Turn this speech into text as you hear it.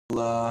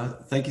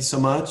Thank you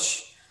so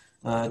much.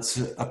 It's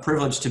a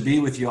privilege to be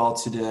with you all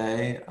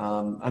today.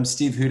 I'm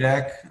Steve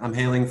Hudak. I'm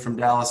hailing from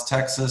Dallas,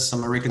 Texas.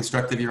 I'm a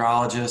reconstructive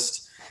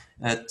urologist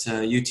at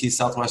UT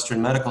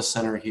Southwestern Medical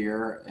Center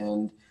here.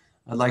 And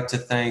I'd like to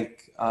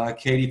thank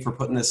Katie for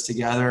putting this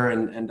together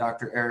and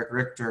Dr. Eric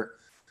Richter,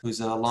 who's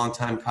a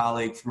longtime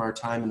colleague from our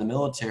time in the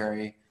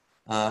military,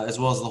 as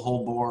well as the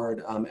whole board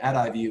at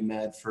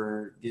IVUmed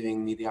for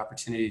giving me the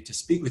opportunity to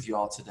speak with you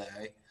all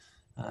today.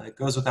 It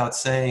goes without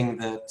saying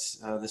that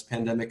this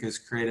pandemic has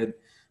created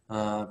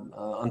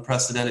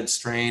unprecedented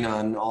strain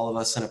on all of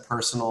us in a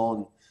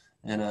personal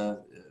and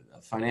a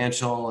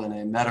financial and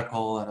a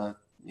medical and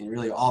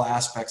really all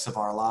aspects of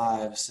our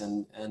lives,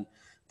 and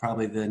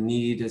probably the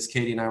need, as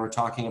Katie and I were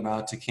talking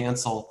about, to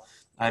cancel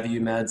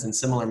IVU meds and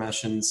similar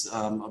missions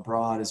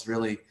abroad has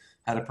really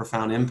had a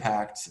profound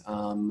impact,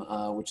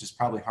 which is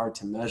probably hard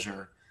to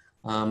measure.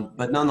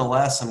 But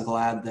nonetheless, I'm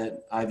glad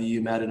that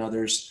IVUmed and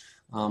others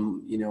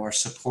are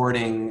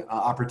supporting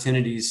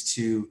opportunities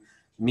to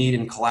meet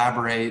and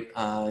collaborate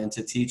and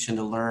to teach and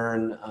to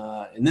learn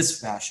in this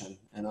fashion.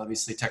 And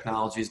obviously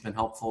technology has been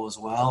helpful as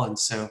well. And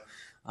so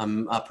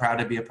I'm proud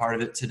to be a part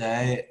of it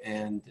today.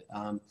 And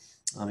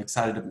I'm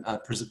excited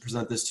to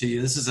present this to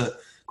you. This is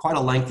quite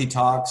a lengthy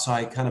talk, so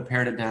I kind of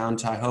pared it down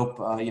to, I hope,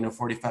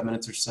 45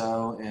 minutes or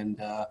so.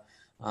 And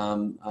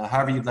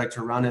however you'd like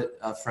to run it,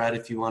 Fred,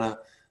 if you want to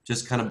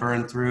just kind of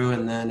burn through,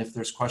 and then if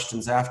there's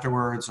questions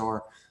afterwards,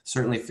 or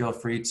certainly feel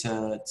free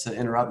to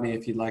interrupt me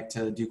if you'd like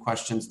to do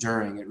questions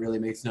during. It really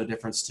makes no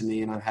difference to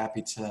me, and I'm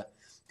happy to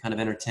kind of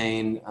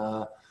entertain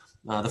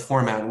the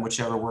format in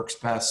whichever works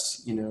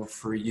best,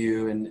 for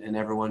you and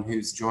everyone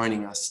who's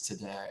joining us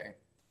today.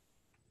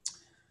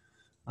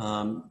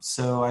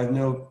 So I have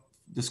no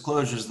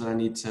disclosures that I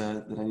need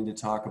to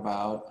talk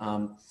about.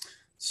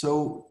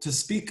 So to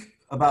speak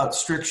about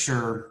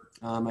stricture,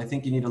 I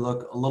think you need to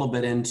look a little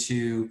bit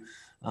into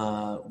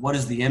what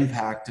is the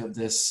impact of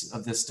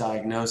this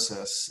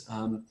diagnosis.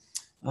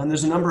 And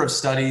there's a number of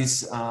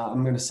studies,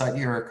 I'm going to cite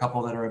here a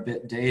couple that are a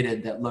bit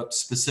dated, that looked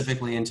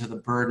specifically into the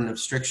burden of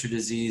stricture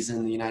disease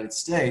in the United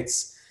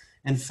States,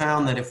 and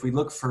found that if we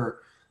look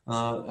for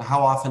how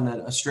often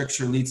that a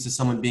stricture leads to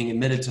someone being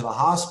admitted to the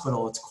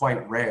hospital, it's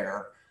quite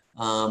rare.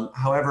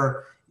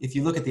 However, if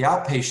you look at the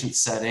outpatient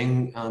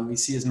setting, we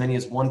see as many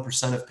as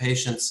 1% of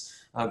patients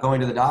going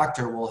to the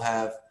doctor will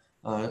have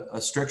a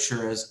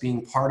stricture as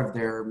being part of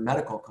their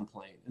medical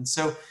complaint. And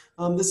so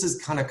this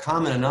is kind of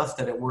common enough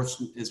that it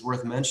is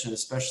worth mention,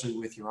 especially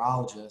with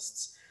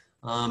urologists.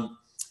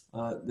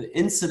 The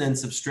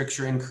incidence of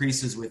stricture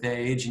increases with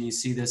age, and you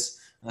see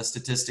this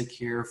statistic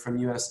here from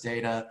US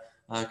data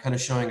kind of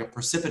showing a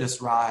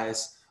precipitous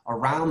rise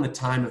around the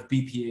time of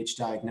BPH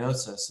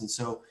diagnosis. And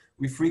so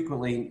we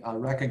frequently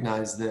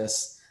recognize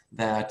this,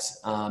 that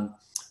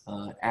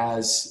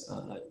as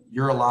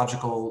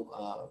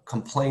urological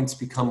complaints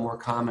become more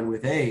common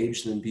with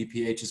age, then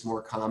BPH is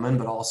more common,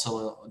 but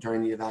also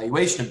during the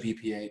evaluation of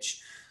BPH,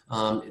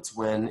 it's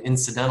when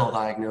incidental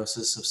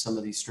diagnosis of some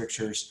of these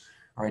strictures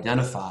are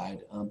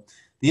identified.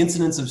 The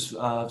incidence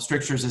of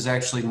strictures is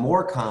actually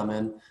more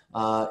common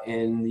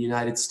in the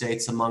United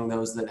States among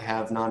those that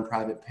have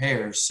non-private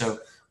payers. So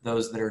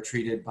those that are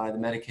treated by the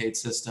Medicaid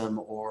system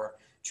or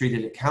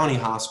treated at county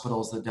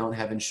hospitals that don't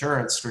have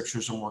insurance,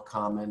 strictures are more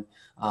common.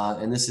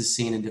 And this is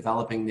seen in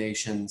developing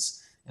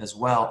nations as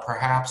well,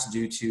 perhaps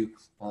due to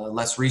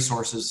less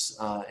resources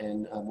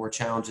and more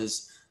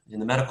challenges in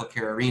the medical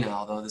care arena,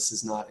 although this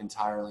is not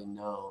entirely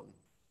known.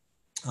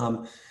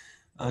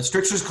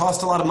 Strictures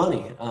cost a lot of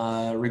money,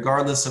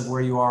 regardless of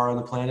where you are on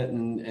the planet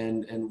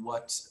and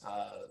what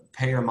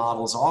payer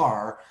models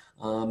are.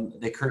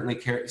 They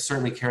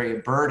certainly carry a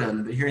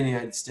burden, but here in the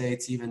United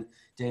States, even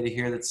data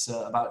here that's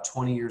about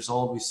 20 years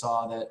old, we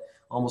saw that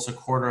almost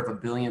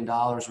 $250 million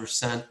were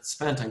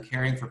spent on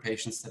caring for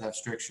patients that have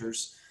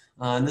strictures.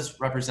 And this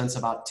represents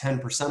about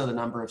 10% of the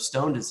number of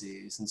stone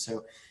disease. And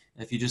so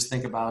if you just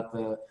think about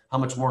how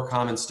much more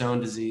common stone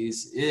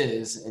disease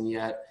is, and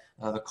yet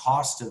the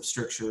cost of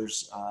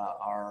strictures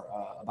are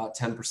about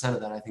 10%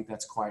 of that, I think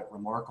that's quite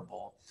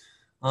remarkable.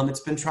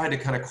 It's been tried to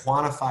kind of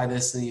quantify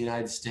this in the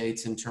United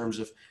States in terms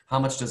of how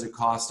much does it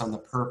cost on the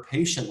per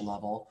patient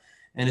level.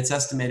 And it's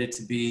estimated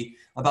to be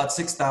about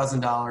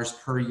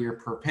 $6,000 per year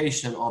per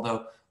patient,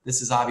 although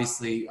this is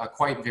obviously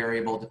quite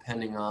variable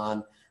depending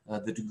on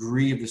the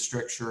degree of the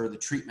stricture, the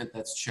treatment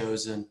that's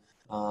chosen,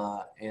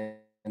 and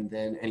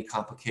then any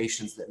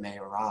complications that may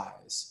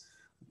arise.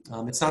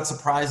 It's not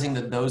surprising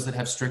that those that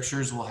have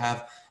strictures will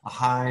have a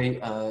high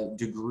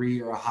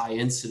degree or a high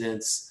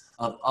incidence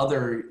of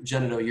other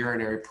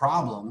genitourinary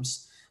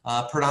problems,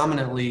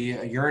 predominantly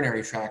a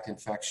urinary tract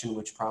infection,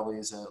 which probably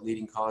is a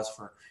leading cause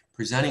for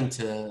presenting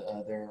to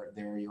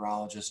their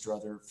urologist or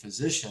other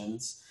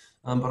physicians,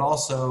 but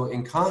also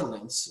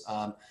incontinence,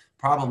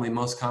 probably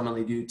most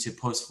commonly due to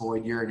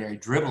post-void urinary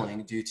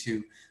dribbling due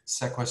to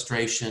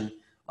sequestration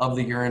of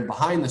the urine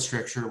behind the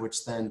stricture,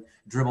 which then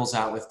dribbles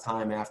out with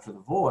time after the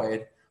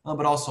void,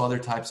 but also other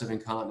types of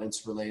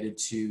incontinence related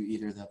to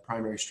either the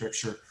primary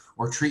stricture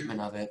or treatment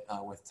of it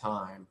with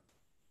time.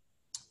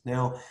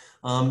 Now,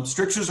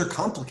 strictures are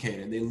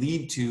complicated. They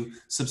lead to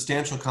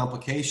substantial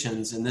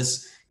complications. And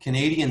this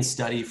Canadian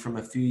study from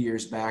a few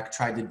years back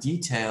tried to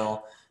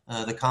detail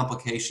the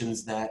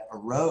complications that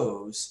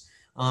arose.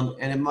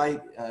 And it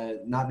might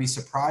not be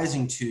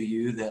surprising to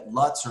you that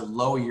LUTS, or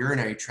lower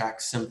urinary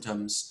tract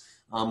symptoms,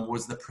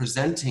 was the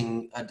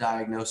presenting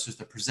diagnosis,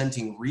 the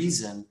presenting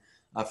reason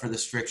for the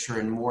stricture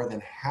in more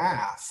than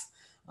half.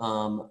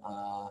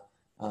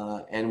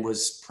 And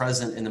was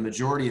present in the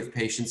majority of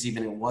patients,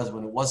 even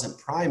when it wasn't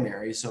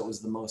primary, so it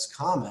was the most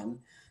common.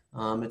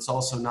 It's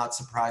also not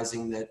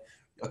surprising that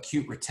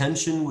acute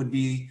retention would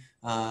be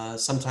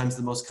sometimes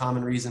the most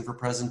common reason for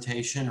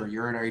presentation, or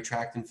urinary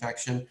tract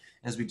infection,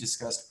 as we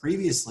discussed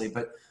previously.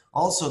 But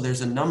also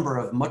there's a number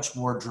of much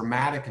more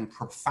dramatic and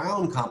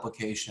profound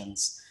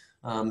complications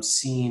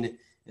seen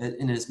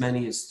in as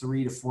many as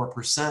 3 to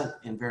 4%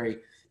 in very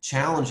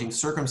challenging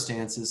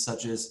circumstances,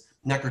 such as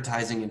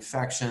necrotizing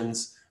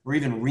infections, or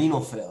even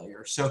renal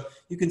failure. So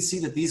you can see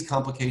that these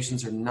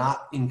complications are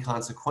not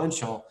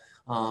inconsequential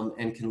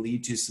and can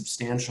lead to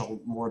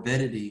substantial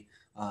morbidity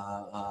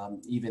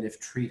even if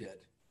treated.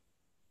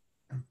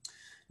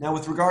 Now,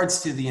 with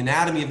regards to the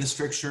anatomy of the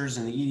strictures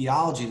and the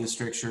etiology of the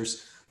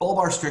strictures,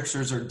 bulbar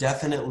strictures are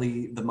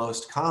definitely the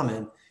most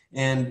common,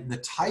 and the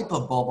type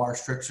of bulbar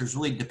strictures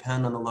really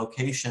depend on the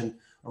location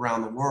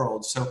around the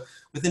world. So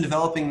within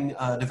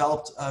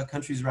developed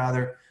countries,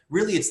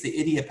 really it's the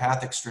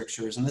idiopathic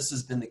strictures, and this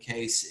has been the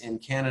case in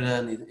Canada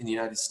and in the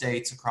United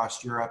States,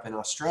 across Europe and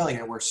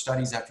Australia, where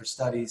studies after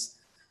studies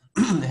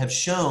have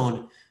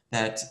shown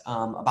that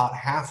about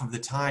half of the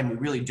time we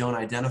really don't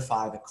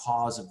identify the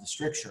cause of the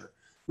stricture,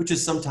 which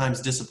is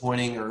sometimes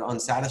disappointing or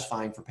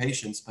unsatisfying for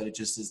patients, but it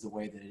just is the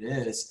way that it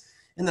is.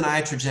 And then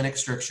iatrogenic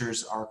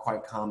strictures are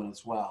quite common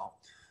as well.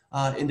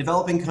 In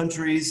developing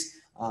countries,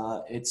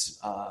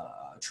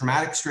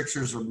 traumatic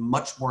strictures are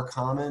much more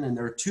common, and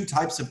there are two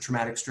types of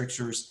traumatic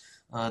strictures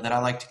that I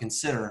like to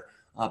consider.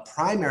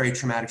 Primary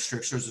traumatic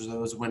strictures are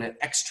those when an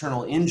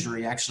external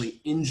injury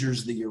actually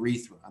injures the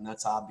urethra, and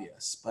that's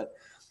obvious. But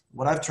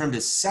what I've termed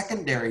as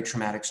secondary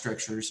traumatic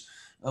strictures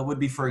would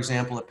be, for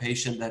example, a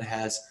patient that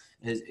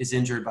is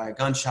injured by a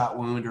gunshot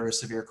wound or a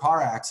severe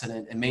car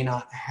accident and may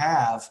not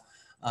have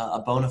a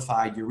bona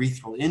fide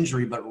urethral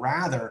injury, but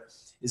rather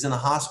is in the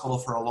hospital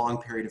for a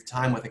long period of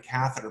time with a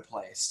catheter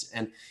placed.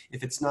 And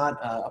if it's not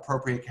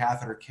appropriate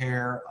catheter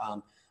care,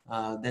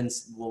 then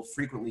we'll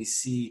frequently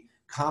see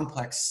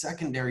complex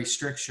secondary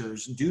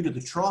strictures due to the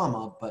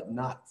trauma, but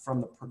not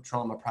from the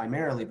trauma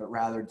primarily, but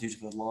rather due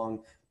to the long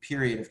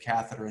period of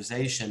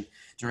catheterization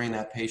during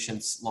that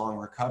patient's long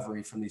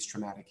recovery from these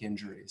traumatic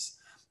injuries.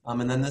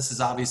 And then this is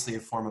obviously a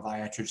form of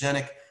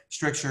iatrogenic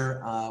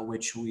stricture,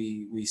 which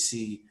we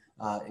see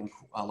in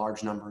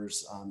large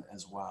numbers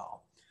as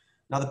well.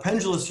 Now, the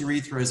pendulous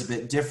urethra is a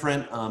bit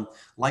different.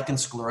 Lichen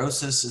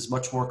sclerosis is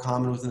much more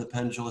common within the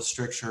pendulous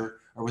stricture,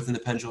 or within the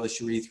pendulous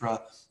urethra.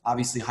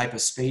 Obviously,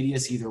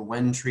 hypospadias, either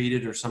when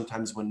treated or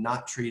sometimes when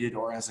not treated,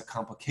 or as a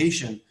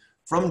complication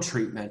from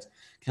treatment,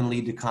 can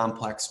lead to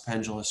complex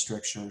pendulous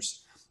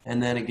strictures.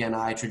 And then again,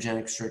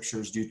 iatrogenic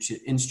strictures due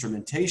to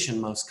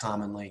instrumentation, most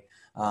commonly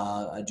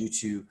due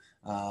to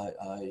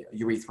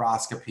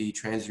urethrooscopy,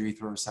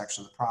 transurethral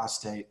resection of the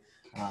prostate,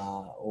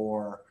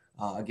 or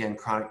again,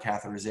 chronic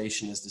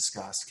catheterization, as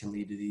discussed, can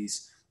lead to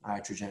these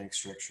iatrogenic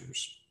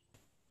strictures.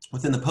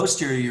 Within the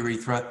posterior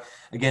urethra,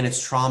 again,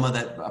 it's trauma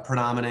that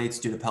predominates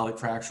due to pelvic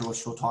fracture,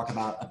 which we'll talk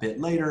about a bit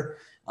later,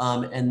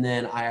 and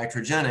then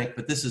iatrogenic,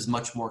 but this is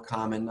much more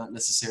common, not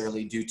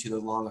necessarily due to the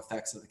long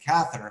effects of the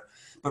catheter,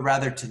 but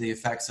rather to the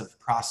effects of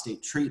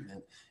prostate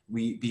treatment,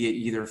 be it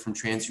either from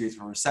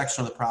transurethral resection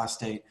of the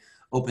prostate,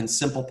 open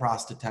simple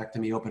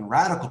prostatectomy, open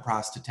radical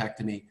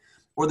prostatectomy,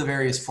 or the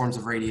various forms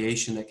of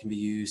radiation that can be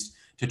used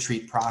to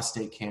treat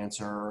prostate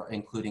cancer,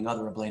 including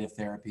other ablative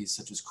therapies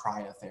such as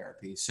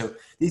cryotherapy. So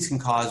these can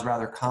cause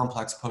rather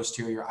complex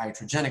posterior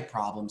iatrogenic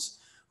problems,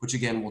 which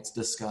again we'll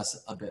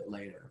discuss a bit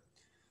later.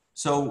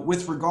 So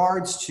with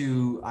regards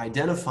to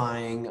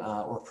identifying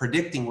or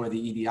predicting where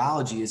the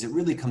etiology is, it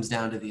really comes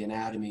down to the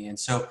anatomy. And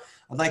so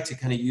I'd like to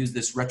kind of use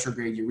this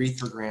retrograde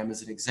urethrogram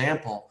as an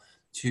example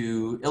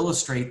to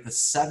illustrate the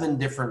 7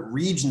 different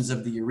regions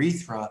of the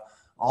urethra,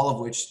 all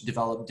of which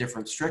develop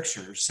different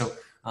strictures. So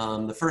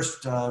the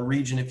first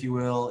region, if you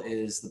will,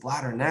 is the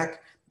bladder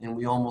neck, and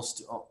we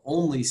almost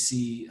only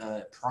see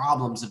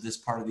problems of this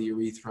part of the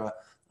urethra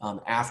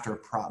after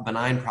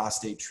benign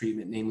prostate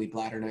treatment, namely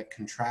bladder neck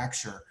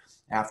contracture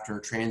after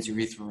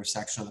transurethral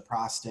resection of the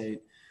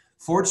prostate.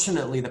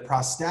 Fortunately, the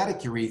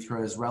prostatic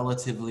urethra is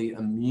relatively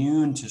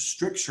immune to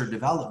stricture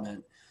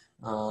development.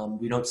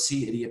 We don't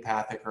see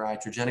idiopathic or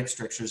iatrogenic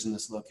strictures in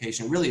this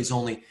location. Really, it's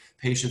only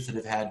patients that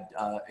have had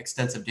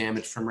extensive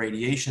damage from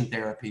radiation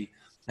therapy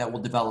that will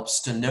develop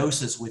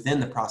stenosis within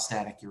the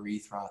prostatic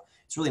urethra.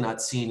 It's really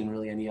not seen in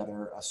really any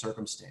other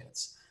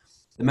circumstance.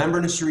 The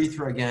membranous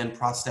urethra, again,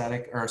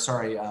 pelvic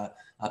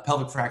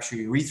fracture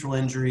urethral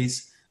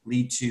injuries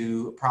lead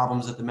to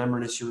problems at the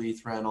membranous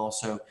urethra, and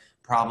also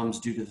problems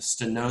due to the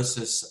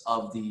stenosis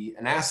of the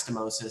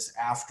anastomosis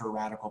after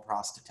radical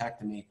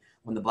prostatectomy,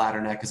 when the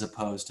bladder neck is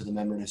opposed to the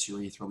membranous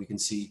urethra. We can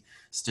see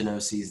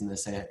stenoses in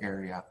this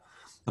area.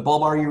 The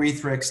bulbar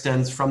urethra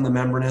extends from the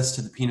membranous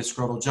to the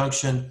penoscrotal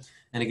junction.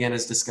 And again,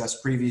 as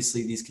discussed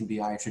previously, these can be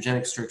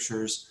iatrogenic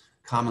strictures,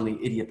 commonly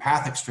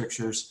idiopathic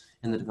strictures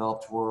in the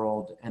developed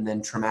world, and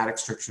then traumatic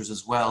strictures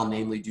as well,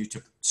 namely due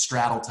to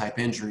straddle type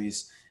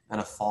injuries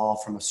and a fall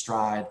from a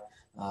stride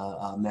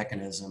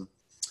mechanism.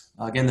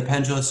 Again, the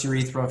pendulous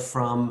urethra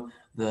from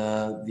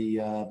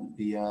the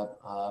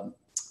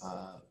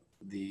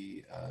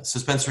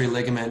suspensory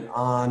ligament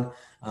on,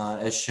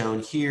 as shown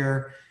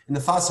here. And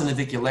the fossa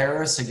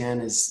navicularis, again,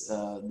 is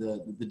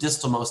the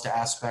distalmost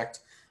aspect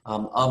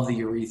of the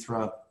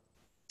urethra,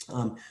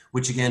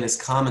 which again is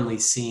commonly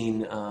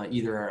seen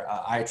either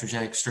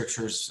iatrogenic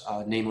strictures,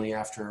 namely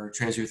after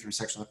transurethral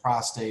resection of the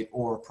prostate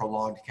or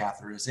prolonged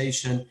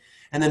catheterization.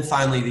 And then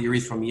finally, the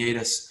urethral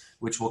meatus,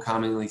 which will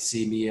commonly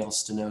see meatal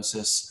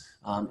stenosis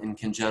in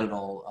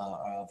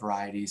congenital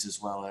varieties, as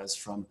well as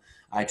from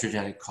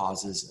iatrogenic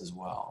causes as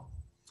well.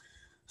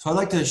 So I'd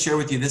like to share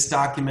with you this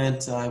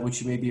document,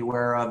 which you may be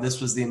aware of.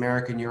 This was the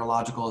American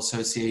Urological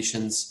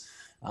Association's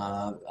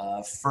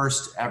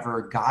first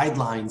ever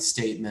guideline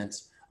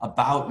statement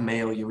about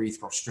male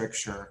urethral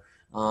stricture.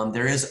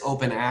 There is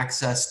open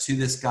access to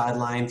this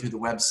guideline through the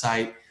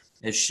website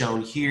as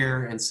shown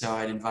here, and so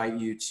I'd invite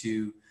you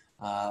to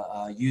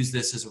use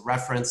this as a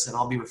reference, and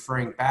I'll be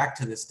referring back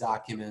to this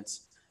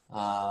document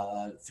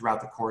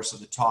throughout the course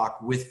of the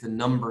talk with the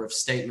number of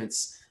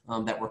statements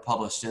that were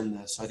published in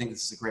this. So I think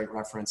this is a great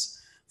reference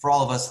for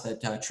all of us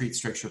that treat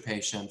stricture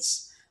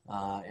patients,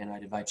 and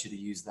I'd invite you to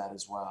use that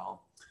as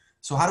well.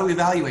 So how do we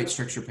evaluate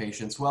stricture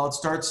patients? Well, it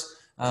starts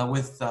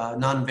with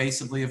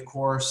non-invasively, of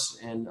course,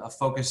 and a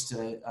focused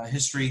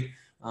history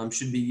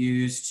should be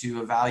used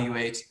to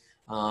evaluate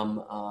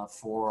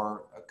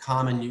for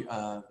common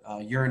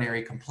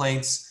urinary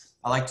complaints.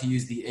 I like to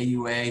use the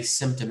AUA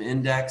symptom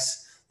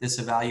index. This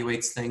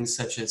evaluates things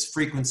such as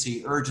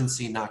frequency,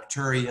 urgency,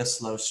 nocturia,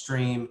 slow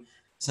stream,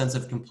 sense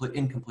of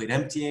incomplete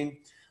emptying.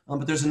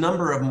 But there's a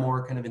number of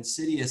more kind of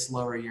insidious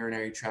lower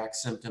urinary tract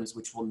symptoms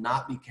which will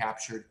not be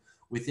captured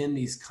within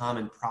these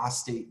common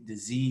prostate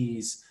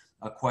disease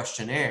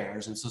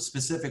questionnaires. And so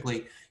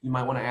specifically, you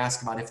might want to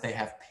ask about if they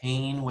have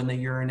pain when they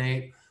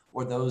urinate,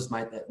 or those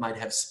that might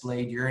have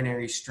splayed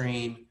urinary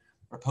stream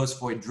or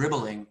post-void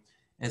dribbling,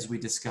 as we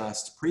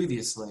discussed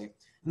previously.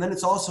 And then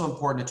it's also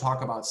important to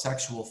talk about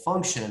sexual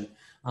function.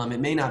 It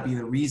may not be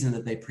the reason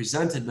that they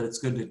presented, but it's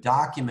good to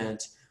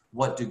document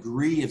what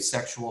degree of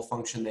sexual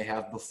function they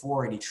have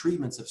before any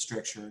treatments of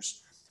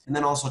strictures. And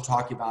then also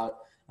talk about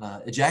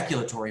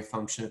ejaculatory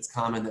function. It's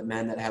common that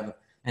men that have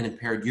an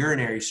impaired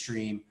urinary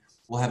stream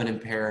will have an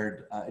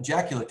impaired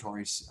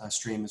ejaculatory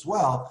stream as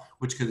well,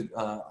 which could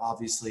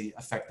obviously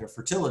affect their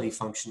fertility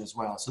function as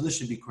well. So this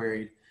should be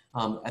queried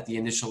at the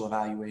initial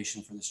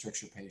evaluation for the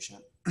stricture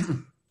patient.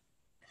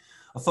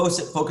 A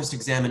focused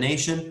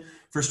examination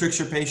for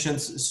stricture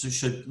patients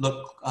should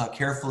look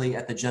carefully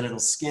at the genital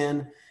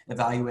skin,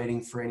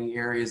 evaluating for any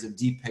areas of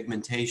deep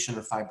pigmentation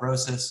or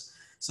fibrosis,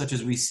 such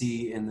as we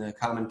see in the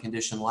common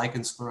condition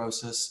lichen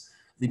sclerosis.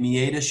 The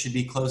meatus should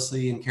be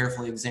closely and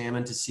carefully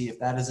examined to see if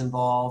that is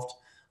involved.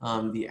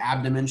 The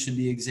abdomen should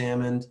be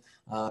examined,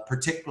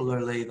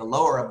 particularly the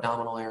lower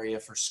abdominal area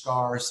for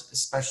scars,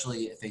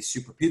 especially if a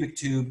suprapubic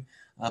tube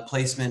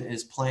placement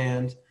is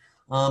planned.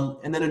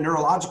 And then a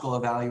neurological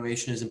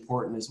evaluation is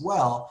important as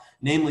well,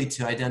 namely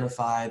to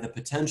identify the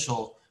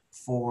potential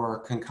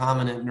for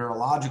concomitant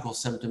neurological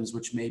symptoms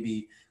which may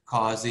be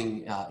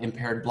causing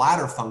impaired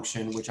bladder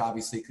function, which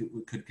obviously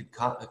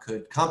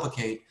could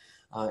complicate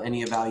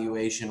any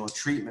evaluation or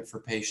treatment for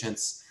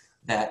patients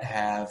that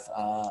have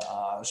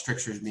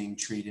strictures being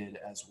treated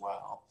as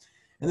well.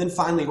 And then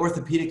finally,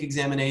 orthopedic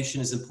examination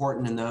is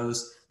important in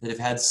those that have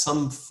had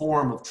some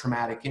form of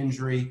traumatic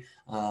injury,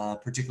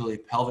 particularly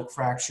pelvic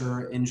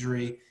fracture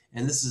injury.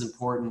 And this is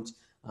important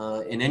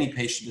in any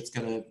patient that's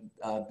going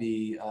to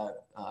be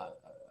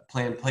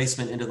planned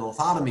placement into the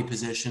lithotomy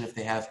position if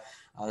they have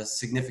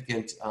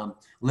significant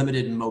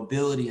limited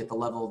mobility at the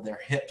level of their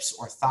hips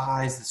or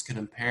thighs. This could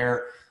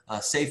impair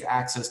safe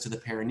access to the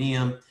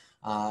perineum.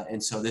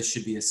 And so this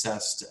should be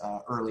assessed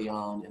early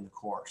on in the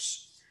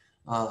course.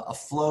 A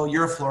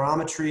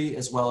urofluorometry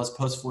as well as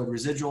post-void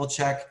residual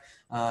check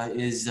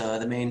is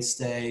the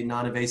mainstay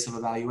non-invasive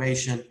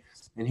evaluation.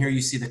 And here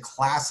you see the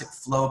classic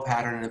flow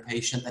pattern in a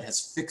patient that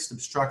has fixed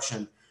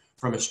obstruction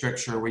from a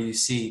stricture, where you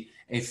see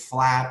a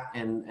flat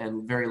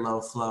and very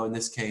low flow, in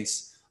this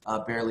case,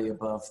 barely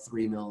above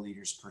 3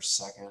 milliliters per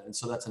second. And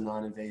so that's a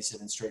non-invasive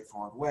and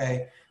straightforward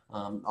way,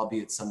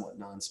 albeit somewhat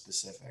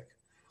non-specific.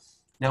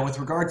 Now, with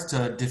regards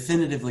to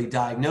definitively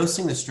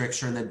diagnosing the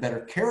stricture and then better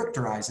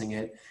characterizing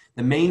it,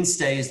 the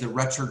mainstay is the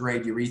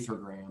retrograde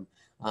urethrogram.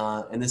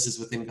 And this is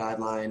within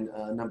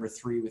guideline number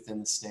 3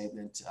 within the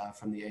statement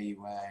from the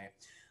AUA.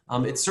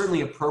 It's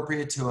certainly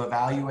appropriate to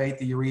evaluate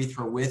the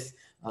urethra with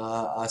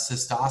a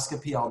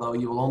cystoscopy, although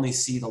you will only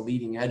see the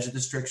leading edge of the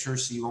stricture,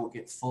 so you won't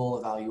get full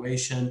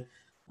evaluation.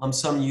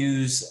 Some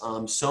use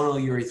sonal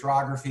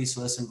urethropography,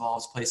 so this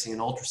involves placing an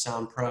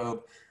ultrasound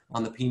probe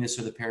on the penis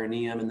or the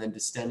perineum, and then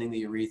distending the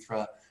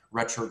urethra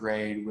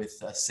retrograde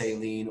with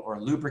saline or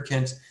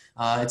lubricant.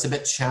 It's a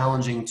bit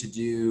challenging to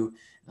do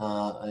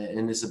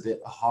and is a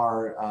bit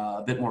hard,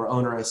 a bit more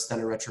onerous than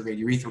a retrograde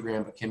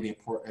urethrogram, but can be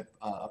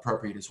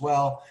appropriate as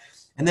well.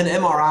 And then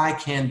MRI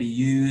can be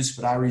used,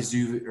 but I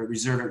reserve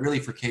it really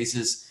for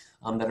cases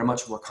that are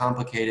much more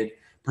complicated,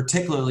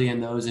 particularly in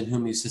those in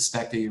whom you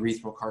suspect a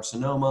urethral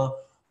carcinoma,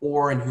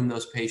 or in whom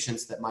those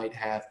patients that might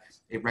have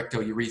a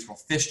rectourethral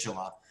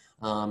fistula.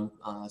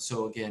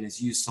 So again, is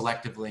used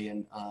selectively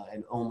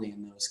and only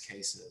in those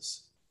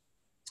cases.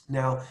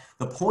 Now,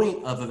 the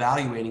point of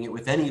evaluating it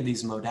with any of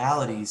these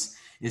modalities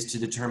is to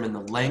determine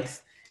the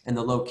length and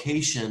the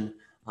location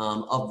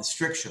of the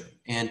stricture.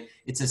 And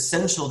it's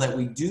essential that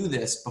we do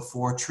this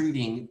before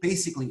treating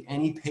basically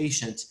any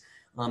patient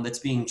that's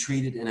being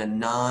treated in a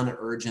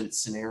non-urgent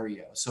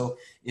scenario. So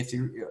if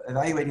you're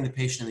evaluating the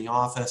patient in the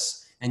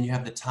office and you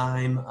have the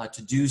time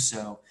to do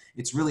so,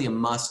 it's really a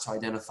must to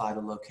identify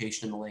the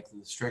location and the length of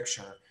the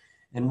stricture.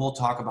 And we'll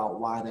talk about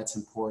why that's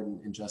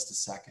important in just a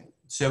second.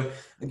 So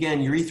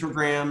again,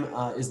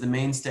 urethrogram is the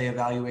mainstay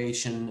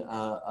evaluation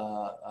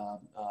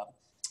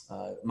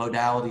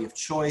modality of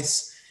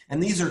choice.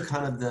 And these are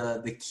kind of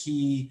the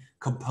key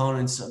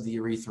components of the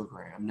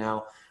urethrogram.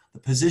 Now, the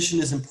position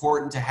is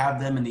important to have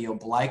them in the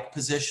oblique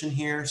position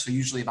here. So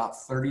usually about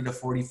 30 to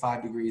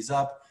 45 degrees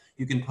up.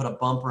 You can put a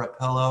bump or a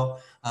pillow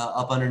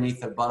up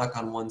underneath their buttock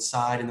on one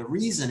side. And the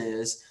reason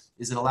is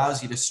it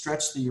allows you to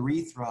stretch the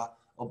urethra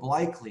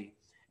obliquely.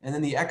 And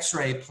then the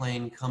X-ray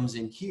plane comes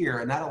in here,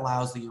 and that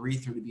allows the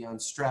urethra to be on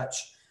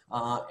stretch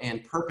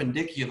and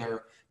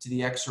perpendicular to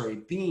the X-ray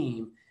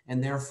beam,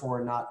 and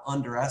therefore not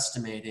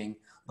underestimating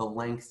the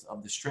length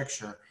of the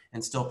stricture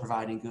and still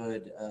providing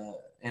good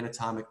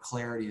anatomic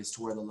clarity as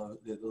to where the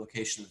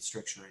location of the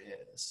stricture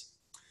is.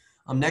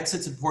 Next,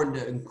 it's important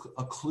to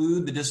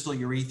occlude the distal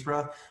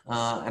urethra,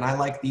 and I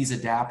like these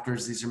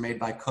adapters. These are made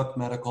by Cook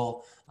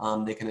Medical.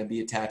 They can be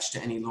attached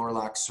to any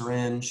Lorlock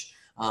syringe,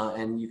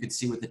 and you can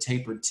see with the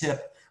tapered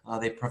tip,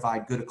 they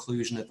provide good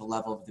occlusion at the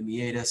level of the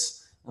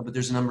meatus, but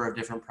there's a number of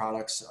different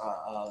products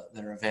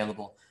that are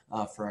available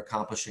for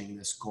accomplishing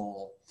this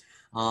goal.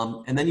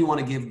 And then you want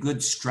to give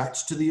good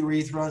stretch to the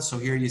urethra. So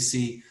here you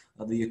see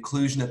the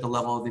occlusion at the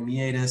level of the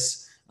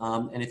meatus.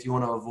 And if you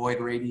want to avoid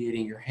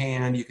radiating your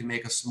hand, you can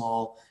make a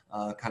small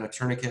kind of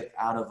tourniquet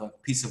out of a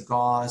piece of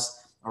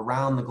gauze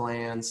around the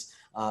glands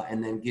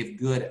and then give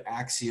good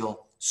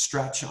axial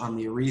stretch on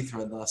the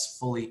urethra, thus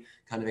fully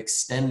kind of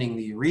extending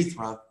the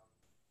urethra.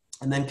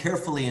 And then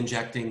carefully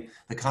injecting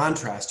the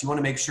contrast. You want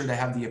to make sure to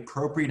have the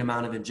appropriate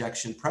amount of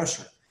injection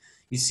pressure.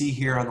 You see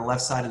here on the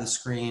left side of the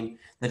screen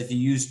that if you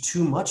use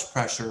too much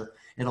pressure,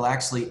 it'll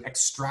actually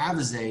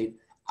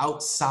extravasate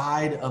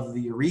outside of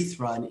the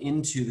urethra and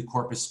into the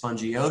corpus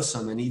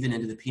spongiosum and even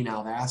into the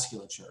penile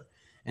vasculature.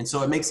 And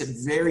so it makes it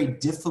very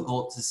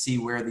difficult to see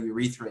where the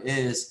urethra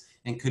is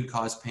and could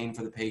cause pain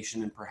for the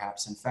patient and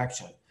perhaps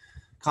infection.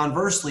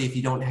 Conversely, if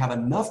you don't have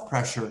enough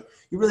pressure,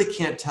 you really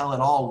can't tell at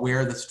all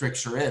where the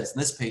stricture is.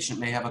 This patient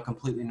may have a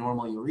completely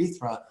normal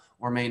urethra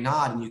or may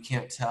not, and you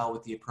can't tell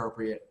with the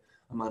appropriate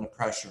amount of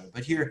pressure.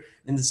 But here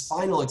in this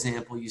final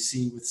example, you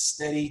see with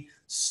steady,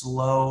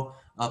 slow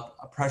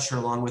pressure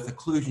along with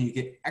occlusion, you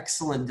get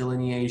excellent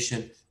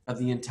delineation of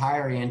the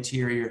entire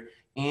anterior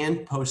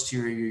and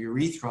posterior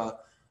urethra.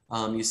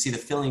 You see the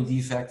filling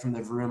defect from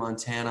the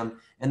verumontanum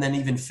and then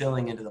even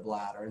filling into the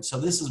bladder. And so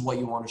this is what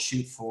you want to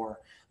shoot for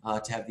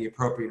to have the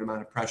appropriate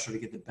amount of pressure to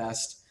get the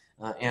best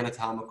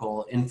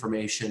anatomical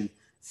information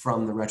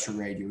from the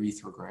retrograde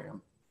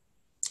urethrogram.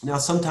 Now,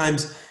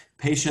 sometimes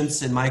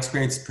patients, in my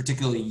experience,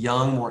 particularly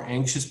young, more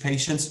anxious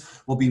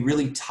patients, will be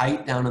really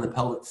tight down on the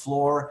pelvic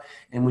floor.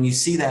 And when you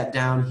see that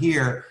down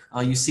here,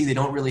 you see they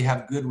don't really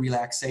have good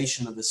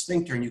relaxation of the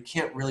sphincter, and you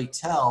can't really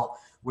tell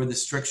where the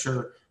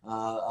stricture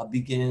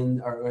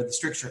begins or the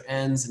stricture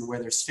ends and where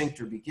their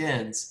sphincter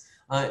begins.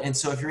 And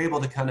so if you're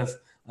able to kind of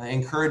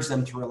encourage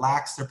them to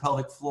relax their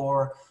pelvic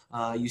floor,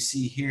 you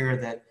see here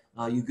that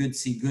you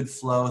see good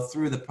flow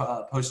through the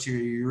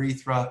posterior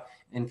urethra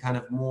and kind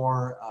of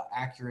more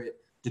accurate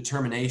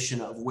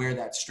determination of where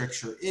that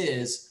stricture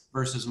is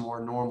versus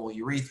more normal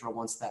urethra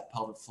once that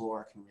pelvic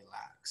floor can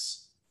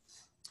relax.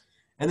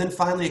 And then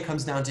finally, it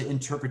comes down to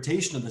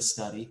interpretation of the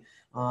study.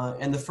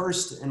 And the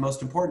first and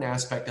most important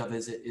aspect of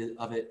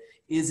it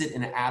is it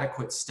an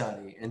adequate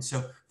study? And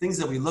so things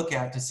that we look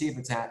at to see if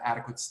it's an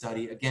adequate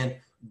study, again,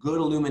 good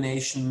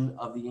illumination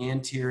of the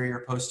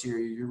anterior,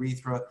 posterior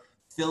urethra,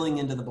 filling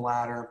into the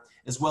bladder,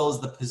 as well as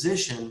the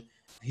position.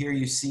 Here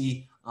you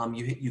see,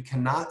 you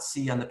cannot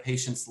see on the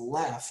patient's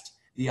left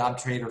the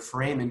obturator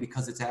foramen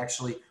because it's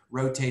actually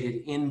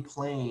rotated in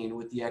plane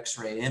with the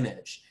X-ray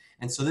image.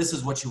 And so this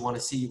is what you want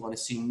to see. You want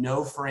to see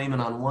no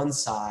foramen on one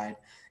side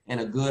and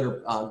a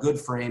good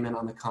foramen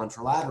on the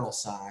contralateral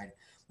side.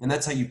 And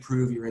that's how you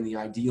prove you're in the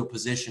ideal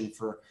position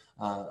for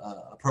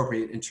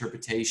appropriate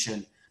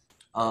interpretation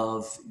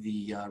of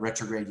the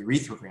retrograde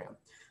urethrogram.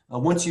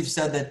 Once you've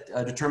said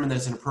that, determined that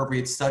it's an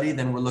appropriate study,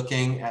 then we're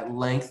looking at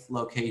length,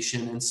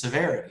 location, and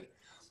severity.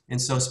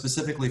 And so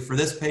specifically for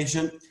this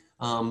patient,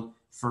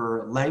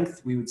 For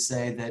length, we would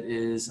say that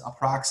is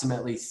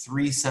approximately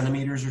 3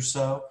 centimeters or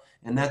so.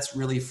 And that's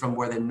really from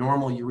where the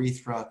normal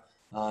urethra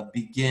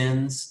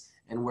begins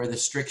and where the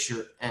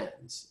stricture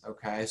ends,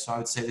 okay? So I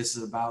would say this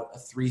is about a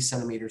 3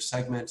 centimeter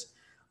segment.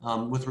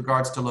 With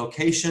regards to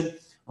location,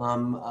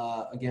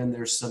 again,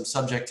 there's some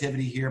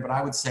subjectivity here, but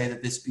I would say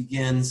that this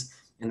begins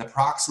in the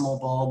proximal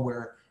bulb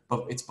where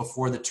it's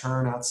before the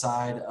turn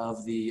outside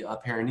of the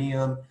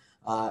perineum,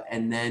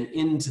 and then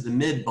into the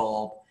mid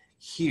bulb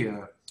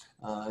here.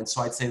 And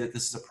so I'd say that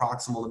this is a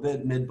proximal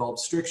to mid bulb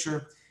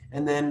stricture.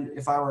 And then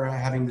if I were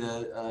having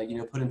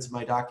to put into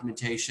my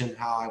documentation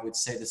how I would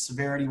say the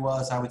severity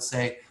was, I would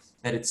say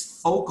that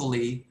it's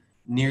focally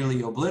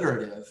nearly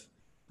obliterative,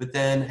 but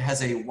then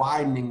has a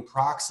widening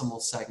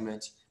proximal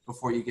segment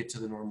before you get to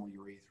the normal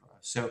urethra.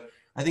 So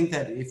I think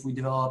that if we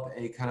develop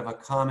a kind of a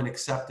common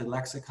accepted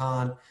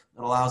lexicon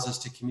that allows us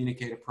to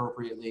communicate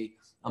appropriately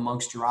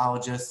amongst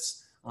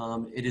urologists,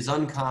 it is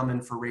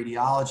uncommon for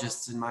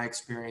radiologists, in my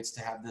experience,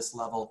 to have this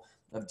level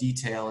of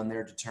detail in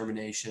their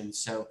determination.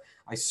 So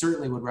I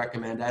certainly would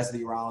recommend, as the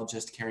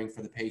urologist caring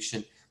for the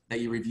patient, that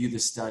you review the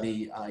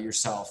study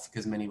yourself,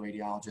 because many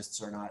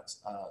radiologists are not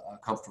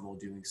comfortable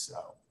doing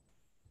so.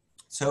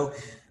 So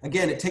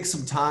again, it takes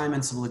some time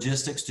and some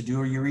logistics to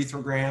do a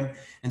urethrogram.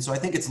 And so I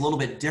think it's a little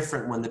bit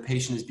different when the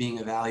patient is being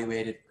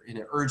evaluated in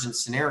an urgent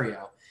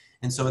scenario.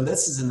 And so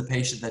this is in the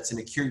patient that's in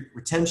acute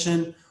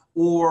retention,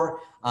 or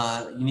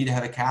you need to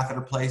have a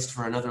catheter placed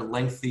for another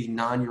lengthy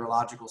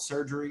non-urological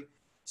surgery.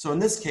 So in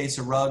this case,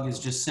 a RUG is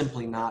just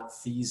simply not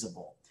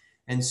feasible.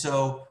 And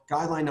so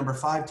guideline number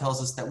 5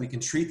 tells us that we can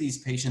treat these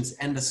patients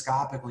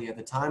endoscopically at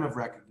the time of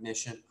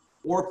recognition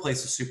or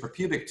place a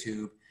suprapubic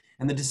tube.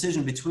 And the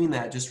decision between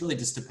that just really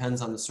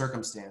depends on the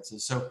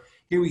circumstances. So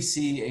here we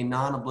see a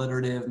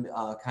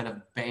non-obliterative kind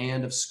of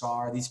band of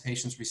scar. These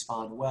patients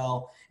respond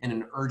well in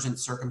an urgent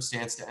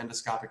circumstance to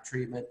endoscopic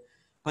treatment.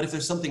 But if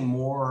there's something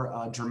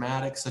more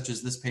dramatic, such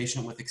as this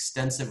patient with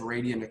extensive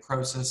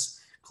radionecrosis,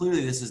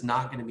 clearly this is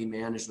not going to be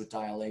managed with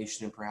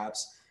dilation, and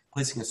perhaps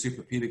placing a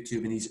suprapubic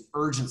tube in these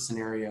urgent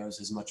scenarios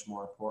is much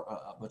more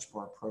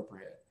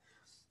appropriate.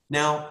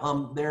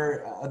 Now,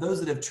 there are those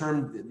that have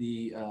termed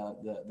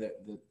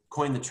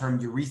coined the term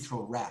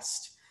urethral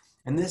rest.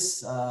 And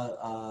this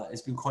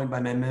has been coined by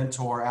my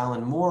mentor,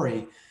 Alan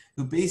Morey,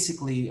 who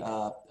basically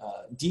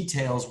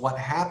details what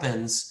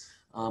happens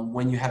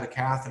when you have a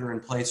catheter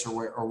in place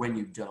or when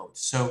you don't.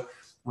 So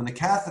when the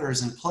catheter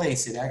is in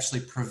place, it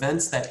actually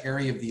prevents that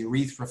area of the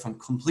urethra from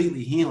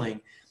completely healing.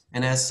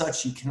 And as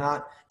such, you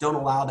don't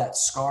allow that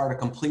scar to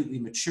completely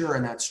mature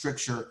and that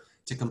stricture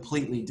to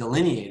completely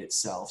delineate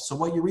itself. So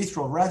what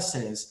urethral rest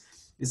is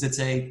it's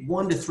a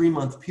 1 to 3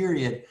 month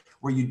period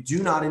where you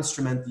do not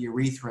instrument the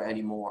urethra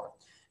anymore.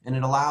 And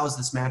it allows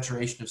this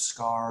maturation of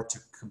scar to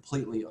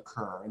completely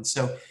occur. And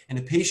so in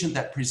a patient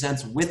that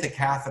presents with a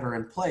catheter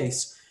in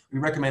place, we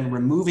recommend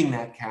removing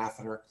that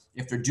catheter.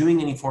 If they're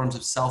doing any forms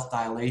of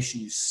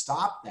self-dilation, you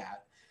stop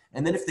that.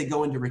 And then if they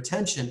go into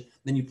retention,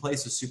 then you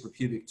place a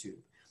suprapubic tube.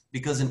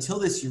 Because until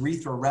this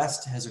urethral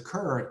rest has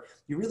occurred,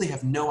 you really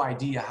have no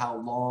idea how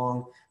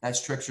long that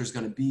stricture is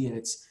going to be. And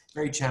it's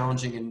very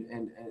challenging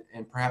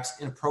and perhaps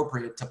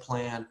inappropriate to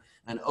plan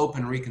an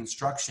open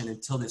reconstruction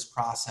until this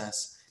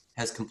process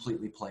has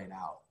completely played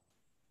out.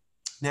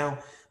 Now,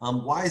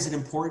 why is it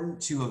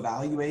important to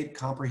evaluate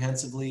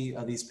comprehensively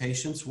these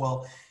patients?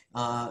 Well,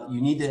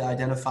 you need to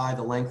identify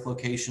the length,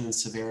 location, and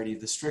severity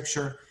of the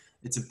stricture.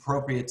 It's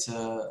appropriate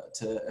to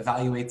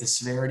evaluate the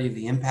severity of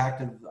the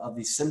impact of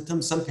these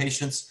symptoms. Some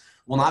patients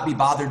will not be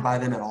bothered by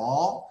them at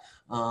all,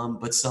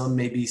 but some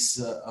may be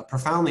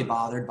profoundly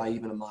bothered by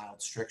even a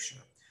mild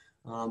stricture.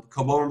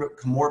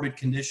 Comorbid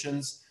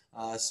conditions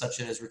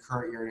such as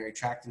recurrent urinary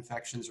tract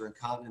infections or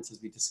incontinence,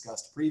 as we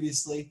discussed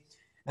previously.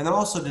 And then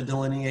also to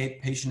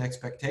delineate patient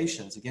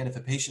expectations. Again, if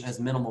a patient has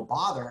minimal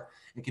bother,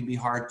 it can be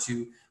hard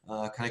to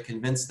kind of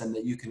convince them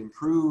that you can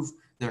improve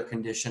their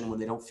condition when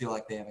they don't feel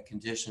like they have a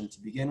condition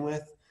to begin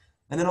with.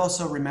 And then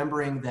also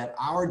remembering that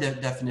our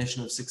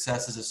definition of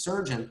success as a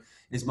surgeon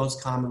is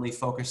most commonly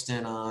focused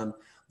in on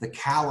the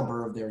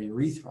caliber of their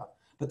urethra.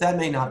 But that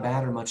may not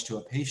matter much to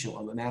a patient.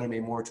 What matter may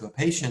more to a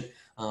patient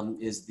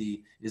is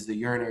the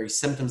urinary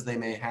symptoms they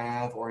may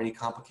have, or any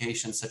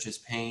complications such as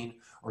pain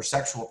or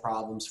sexual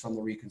problems from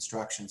the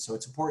reconstruction. So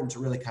it's important to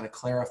really kind of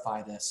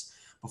clarify this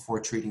before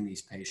treating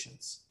these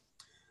patients.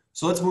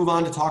 So let's move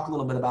on to talk a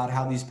little bit about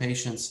how these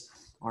patients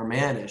are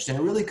managed. And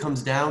it really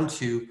comes down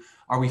to,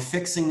 are we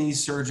fixing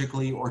these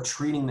surgically or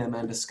treating them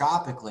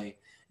endoscopically?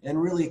 And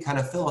really kind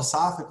of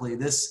philosophically,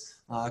 this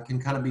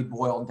can kind of be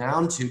boiled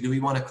down to, do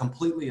we want to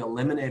completely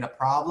eliminate a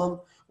problem,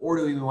 or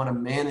do we want to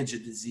manage a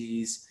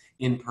disease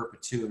in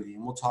perpetuity?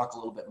 And we'll talk a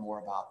little bit more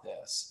about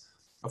this.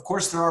 Of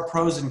course, there are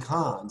pros and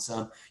cons.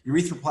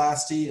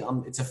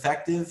 Urethroplasty, it's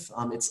effective,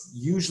 it's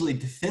usually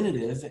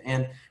definitive,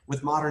 and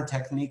with modern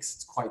techniques,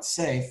 it's quite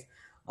safe.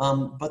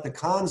 But the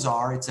cons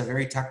are, it's a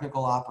very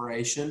technical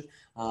operation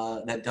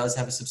that does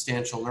have a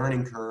substantial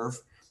learning curve.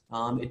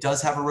 It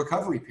does have a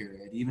recovery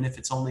period. Even if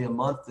it's only a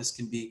month, this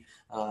can be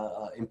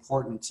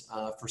important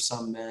for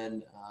some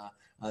men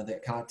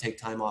that cannot take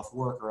time off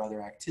work or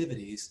other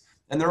activities.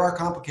 And there are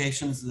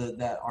complications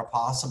that are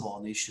possible,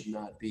 and these should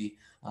not be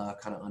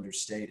kind of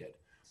understated.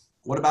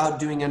 What about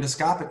doing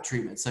endoscopic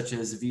treatment, such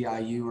as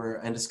VIU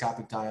or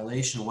endoscopic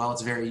dilation? Well,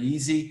 it's very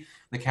easy.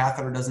 The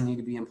catheter doesn't need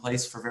to be in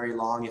place for very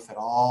long, if at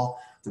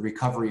all. The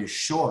recovery is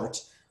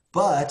short,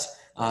 but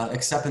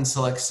except in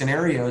select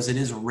scenarios, it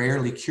is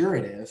rarely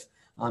curative.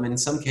 And in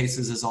some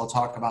cases, as I'll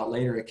talk about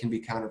later, it can be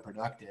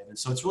counterproductive. And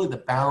so it's really the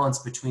balance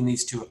between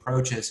these two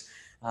approaches,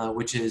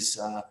 which is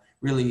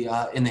really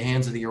in the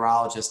hands of the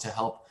urologist to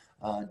help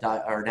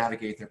or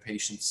navigate their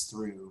patients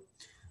through.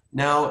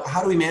 Now,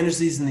 how do we manage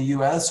these in the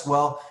US?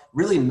 Well,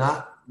 really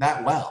not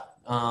that well.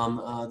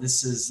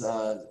 This is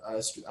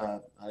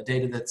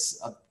data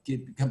that's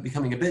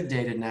becoming a bit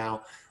dated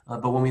now,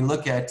 but when we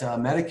look at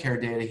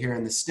Medicare data here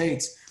in the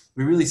States,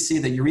 we really see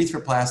that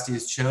urethroplasty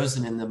is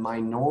chosen in the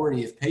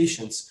minority of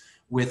patients,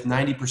 with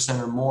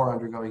 90% or more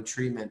undergoing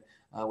treatment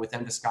with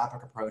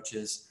endoscopic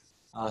approaches.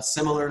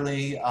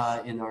 Similarly,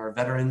 in our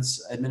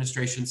Veterans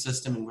Administration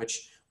system, in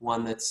which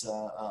one that's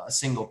a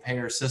single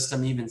payer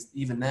system,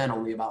 even then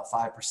only about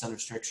 5% of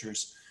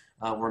strictures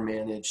were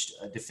managed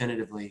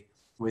definitively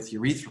with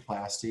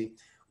urethroplasty.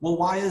 Well,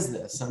 why is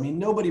this? I mean,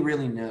 nobody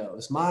really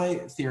knows. My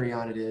theory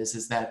on it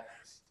is that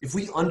if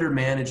we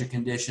undermanage a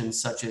condition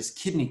such as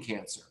kidney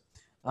cancer,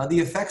 the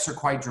effects are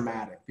quite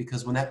dramatic,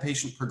 because when that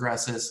patient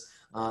progresses,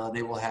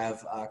 they will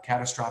have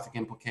catastrophic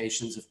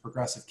implications of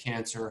progressive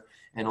cancer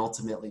and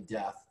ultimately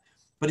death.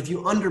 But if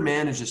you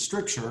undermanage a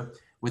stricture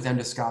with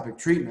endoscopic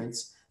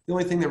treatments, the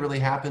only thing that really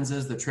happens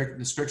is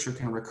the stricture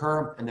can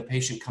recur and the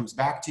patient comes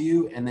back to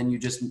you, and then you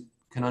just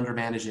can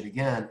undermanage it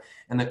again.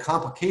 And the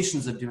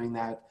complications of doing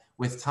that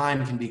with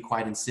time can be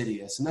quite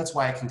insidious. And that's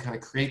why I can kind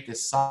of create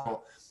this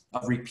cycle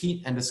of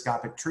repeat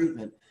endoscopic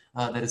treatment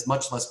that is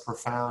much less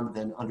profound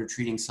than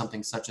undertreating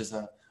something such as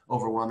an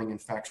overwhelming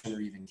infection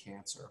or even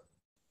cancer.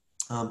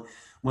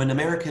 When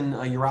American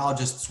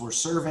urologists were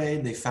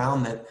surveyed, they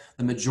found that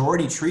the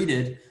majority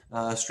treated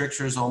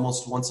strictures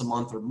almost once a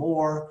month or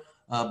more.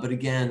 But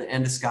again,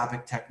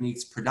 endoscopic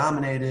techniques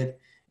predominated,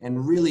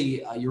 and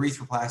really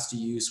urethroplasty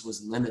use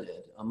was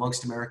limited.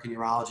 Amongst American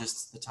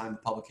urologists at the time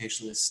of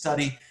publication of this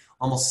study,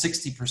 almost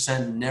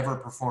 60% never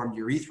performed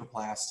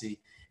urethroplasty,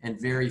 and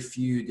very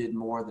few did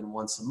more than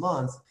once a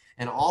month.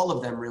 And all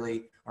of them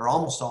really, or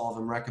almost all of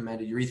them,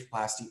 recommended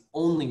urethroplasty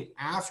only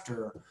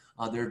after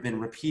there have been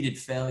repeated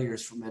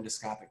failures from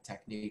endoscopic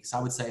techniques. I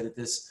would say that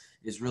this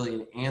is really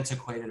an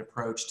antiquated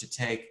approach to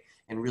take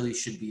and really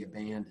should be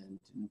abandoned.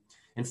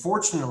 And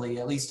fortunately,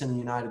 at least in the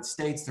United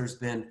States, there's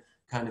been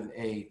kind of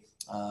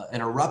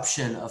an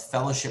eruption of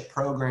fellowship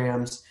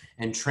programs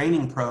and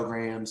training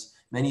programs,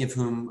 many of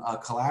whom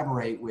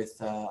collaborate with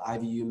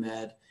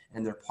IVUmed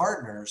and their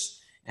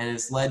partners, and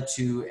has led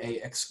to an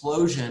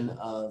explosion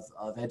of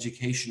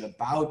education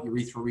about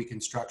urethral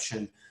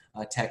reconstruction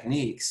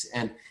techniques.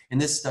 And in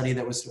this study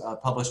that was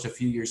published a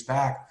few years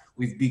back,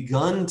 we've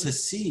begun to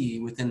see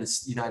within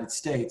the United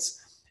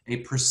States a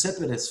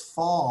precipitous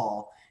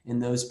fall in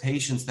those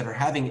patients that are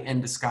having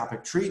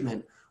endoscopic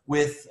treatment,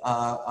 with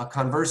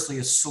conversely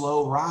a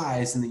slow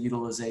rise in the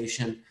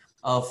utilization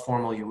of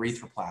formal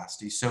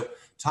urethroplasty. So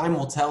time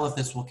will tell if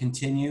this will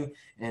continue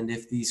and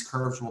if these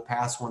curves will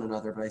pass one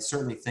another, but I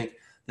certainly think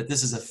that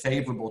this is a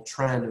favorable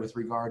trend with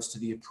regards to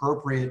the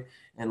appropriate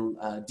and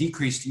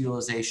decreased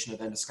utilization of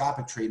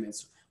endoscopic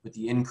treatments with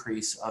the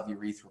increase of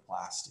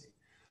urethroplasty.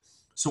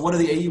 So what do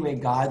the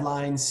AUA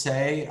guidelines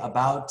say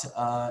about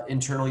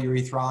internal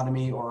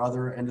urethrotomy or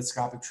other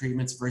endoscopic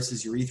treatments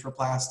versus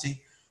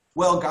urethroplasty?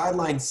 Well,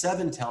 guideline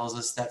 7 tells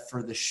us that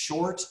for the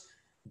short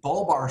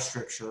bulbar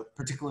stricture,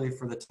 particularly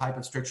for the type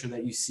of stricture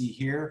that you see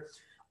here,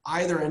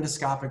 either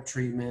endoscopic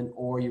treatment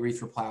or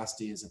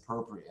urethroplasty is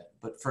appropriate.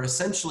 But for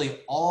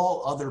essentially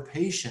all other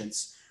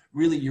patients,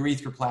 really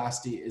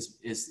urethroplasty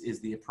is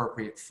the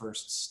appropriate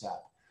first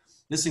step.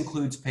 This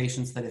includes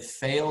patients that have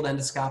failed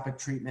endoscopic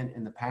treatment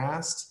in the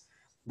past,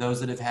 those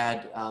that have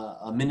had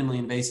a minimally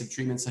invasive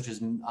treatment such as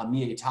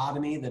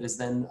meatotomy that is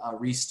then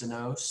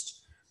re-stenosed,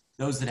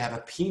 those that have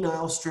a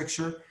penile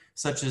stricture,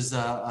 such as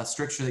a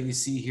stricture that you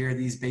see here.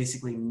 These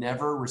basically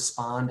never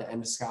respond to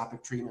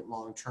endoscopic treatment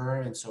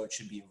long-term, and so it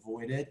should be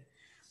avoided.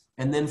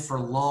 And then for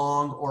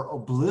long or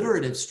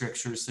obliterative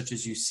strictures, such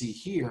as you see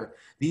here,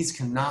 these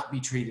cannot be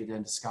treated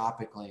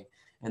endoscopically,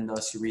 and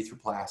thus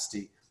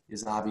urethroplasty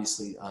is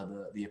obviously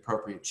the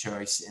appropriate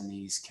choice in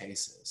these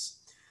cases.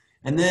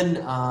 And then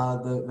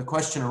the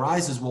question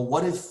arises, well,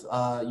 what if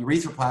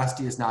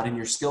urethroplasty is not in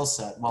your skill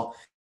set? Well,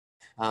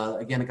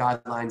 again, the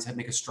guidelines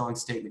make a strong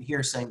statement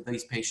here saying that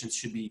these patients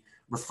should be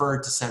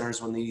referred to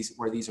centers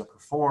where these are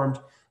performed.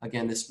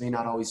 Again, this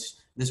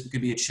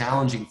could be a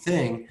challenging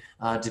thing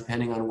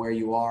depending on where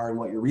you are and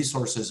what your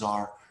resources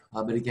are.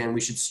 But again,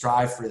 we should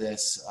strive for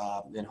this,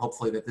 and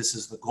hopefully that this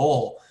is the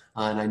goal.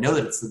 And I know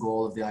that it's the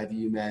goal of the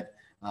IVUmed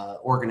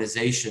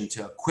organization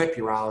to equip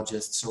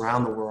urologists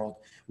around the world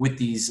with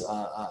these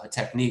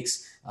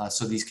techniques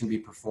so these can be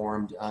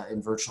performed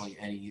in virtually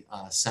any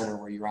center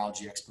where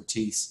urology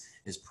expertise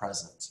is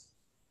present.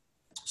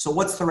 So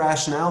what's the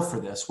rationale for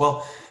this?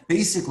 Well,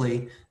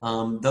 basically,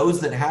 those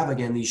that have,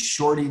 again, these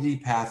short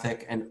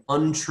idiopathic and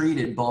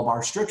untreated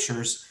bulbar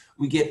strictures,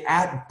 we get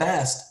at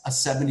best a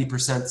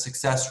 70%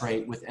 success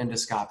rate with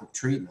endoscopic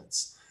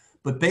treatments.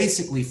 But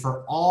basically,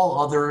 for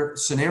all other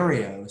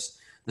scenarios,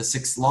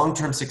 the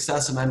long-term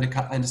success of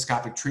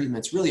endoscopic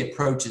treatments really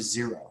approaches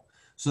zero.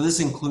 So this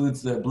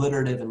includes the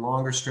obliterative and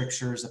longer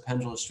strictures,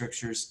 appendulous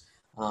strictures,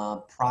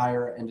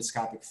 prior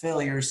endoscopic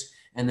failures,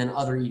 and then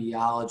other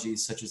etiologies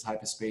such as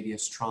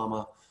hypospadias,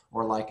 trauma,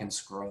 or lichen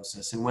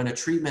sclerosis. And when a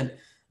treatment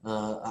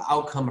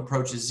outcome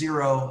approaches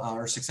zero,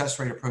 or success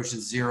rate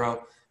approaches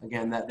zero,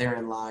 again,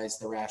 therein lies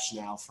the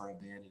rationale for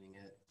abandoning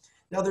it.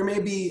 Now, there may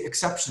be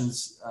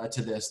exceptions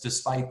to this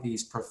despite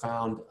these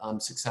profound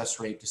success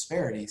rate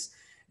disparities.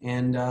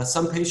 And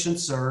some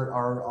patients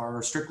are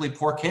strictly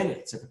poor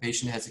candidates. If a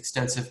patient has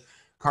extensive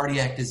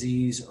cardiac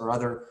disease or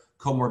other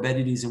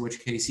comorbidities, in which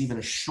case even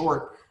a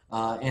short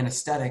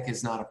anesthetic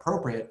is not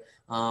appropriate,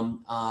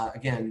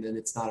 again, then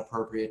it's not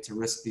appropriate to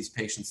risk these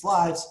patients'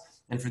 lives.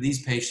 And for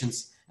these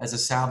patients, as a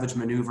salvage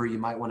maneuver, you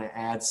might want to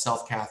add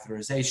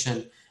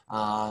self-catheterization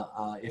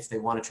if they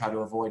want to try to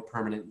avoid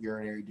permanent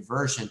urinary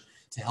diversion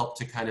to help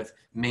to kind of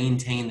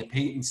maintain the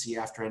patency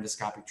after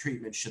endoscopic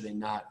treatment should they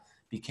not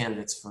be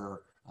candidates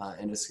for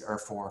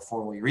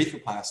formal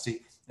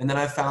urethroplasty. And then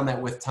I've found that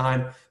with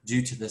time,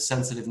 due to the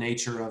sensitive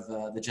nature of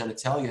the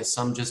genitalia,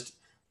 some just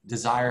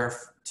desire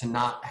to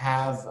not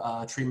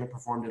have treatment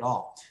performed at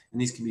all. And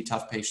these can be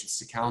tough patients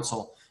to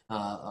counsel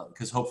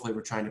because hopefully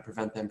we're trying to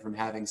prevent them from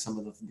having some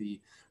of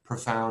the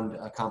profound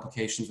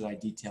complications that I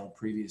detailed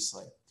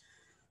previously.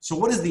 So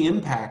what is the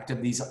impact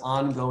of these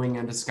ongoing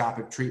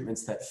endoscopic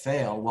treatments that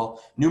fail?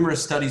 Well,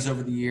 numerous studies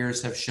over the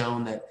years have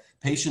shown that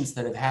patients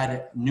that have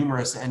had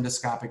numerous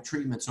endoscopic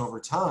treatments over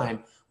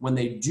time, when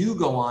they do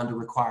go on to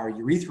require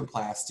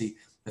urethroplasty,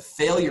 the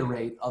failure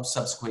rate of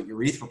subsequent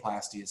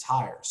urethroplasty is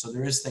higher. So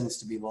there is things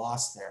to be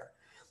lost there.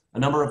 A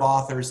number of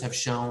authors have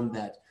shown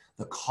that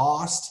the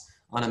cost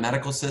on a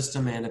medical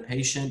system and a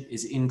patient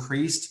is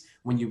increased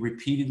when you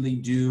repeatedly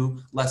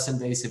do less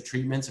invasive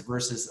treatments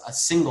versus a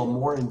single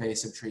more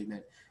invasive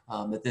treatment.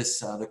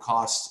 The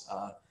cost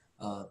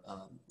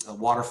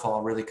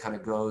waterfall really kind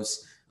of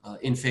goes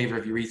in favor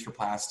of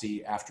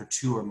urethroplasty after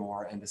 2 or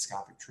more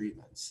endoscopic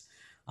treatments.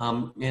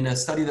 In a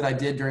study that I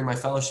did during my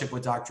fellowship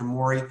with Dr.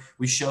 Mori,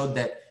 we showed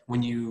that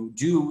when you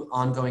do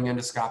ongoing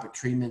endoscopic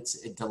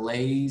treatments, it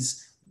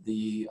delays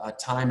the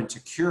time into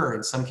cure.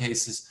 In some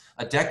cases,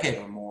 a decade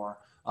or more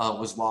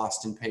was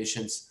lost in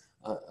patients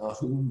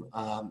whom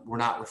were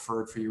not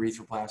referred for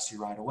urethroplasty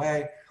right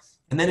away.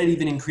 And then it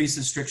even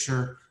increases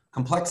stricture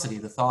complexity.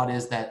 The thought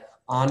is that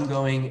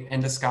ongoing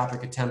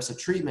endoscopic attempts at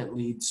treatment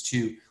leads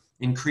to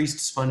increased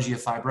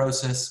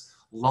spongiofibrosis,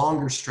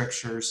 longer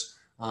strictures,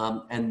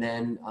 and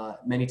then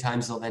many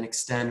times they'll then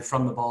extend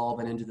from the bulb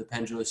and into the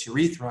pendulous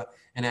urethra.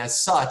 And as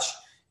such,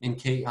 in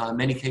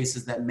many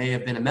cases that may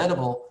have been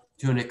amenable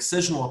to an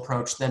excisional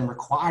approach then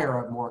require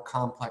a more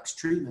complex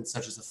treatment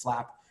such as a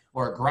flap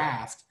or a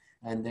graft,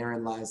 and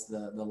therein lies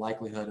the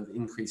likelihood of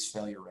increased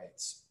failure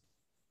rates.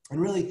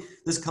 And really,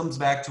 this comes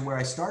back to where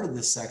I started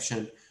this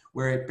section,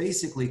 where it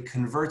basically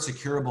converts a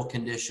curable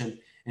condition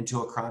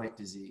into a chronic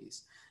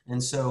disease.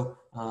 And so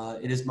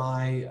it is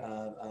my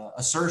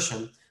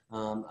assertion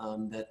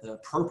that the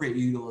appropriate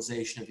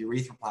utilization of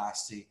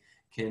urethroplasty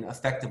can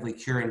effectively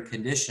cure a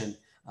condition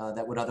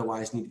that would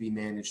otherwise need to be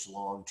managed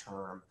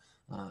long-term.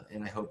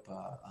 And I hope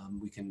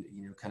we can,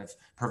 kind of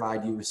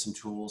provide you with some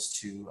tools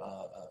to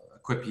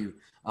equip you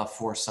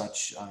for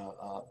such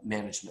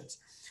management.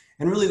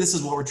 And really, this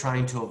is what we're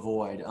trying to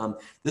avoid.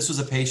 This was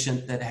a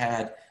patient that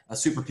had a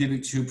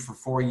suprapubic tube for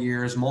 4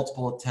 years,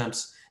 multiple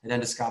attempts at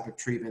endoscopic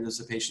treatment. This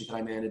is a patient that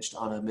I managed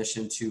on a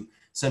mission to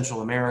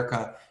Central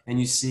America. And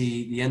you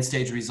see the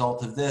end-stage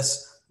result of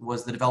this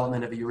was the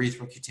development of a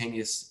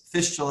urethrocutaneous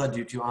fistula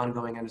due to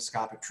ongoing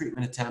endoscopic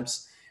treatment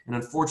attempts. And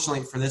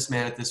unfortunately for this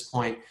man at this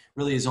point,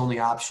 really his only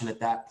option at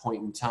that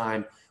point in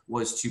time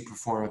was to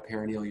perform a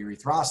perineal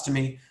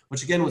urethrostomy,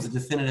 which again was a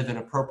definitive and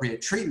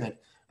appropriate treatment.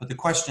 But the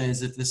question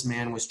is, if this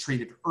man was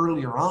treated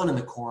earlier on in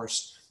the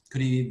course,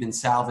 could he have been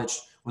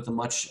salvaged with a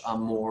much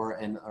more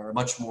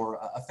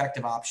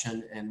effective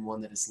option, and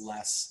one that is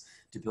less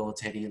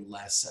debilitating and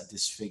less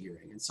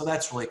disfiguring? And so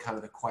that's really kind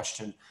of the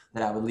question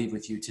that I would leave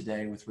with you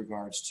today with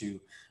regards to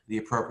the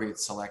appropriate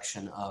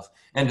selection of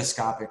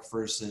endoscopic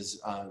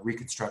versus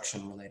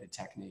reconstruction related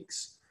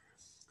techniques.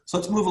 So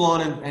let's move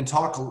along and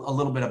talk a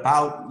little bit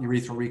about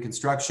urethral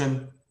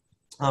reconstruction.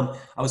 I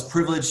was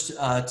privileged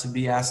to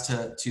be asked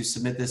to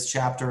submit this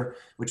chapter,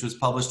 which was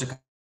published a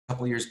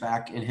couple years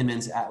back in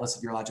Hinman's Atlas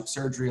of Urologic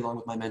Surgery, along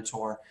with my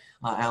mentor,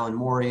 Alan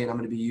Mori. And I'm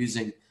going to be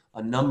using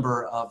a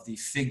number of the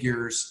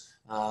figures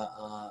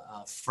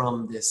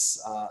from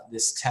this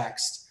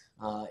text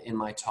in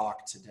my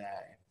talk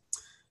today.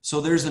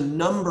 So there's a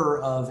number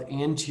of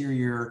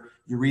anterior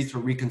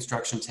urethral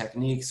reconstruction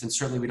techniques, and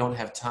certainly we don't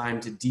have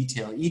time to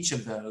detail each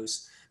of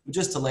those, but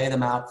just to lay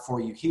them out for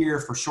you here.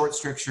 For short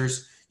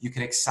strictures, you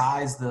can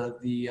excise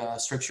the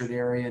strictured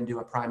area and do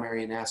a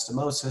primary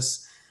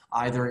anastomosis.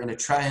 either in a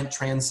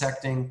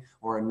transecting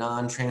or a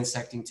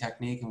non-transecting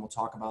technique, and we'll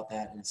talk about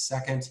that in a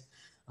second.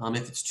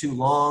 If it's too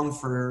long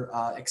for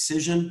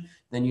excision,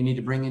 then you need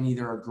to bring in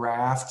either a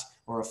graft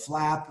or a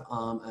flap.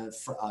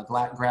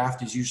 A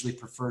graft is usually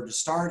preferred to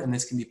start, and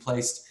this can be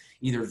placed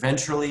either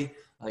ventrally,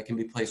 it can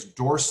be placed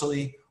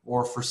dorsally,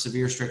 or for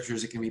severe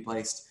strictures, it can be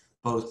placed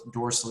both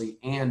dorsally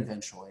and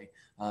ventrally,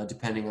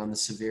 depending on the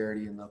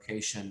severity and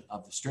location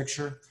of the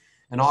stricture.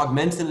 An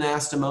augmented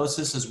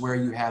anastomosis is where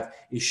you have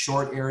a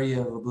short area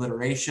of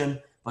obliteration,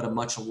 but a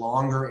much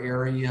longer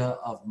area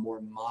of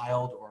more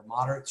mild or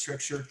moderate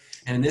stricture.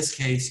 And in this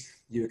case,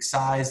 you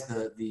excise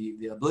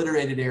the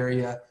obliterated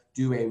area,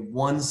 do a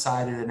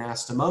one-sided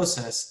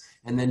anastomosis,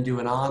 and then do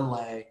an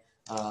onlay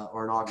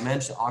or an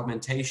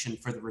augmentation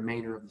for the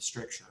remainder of the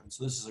stricture. And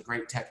so this is a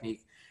great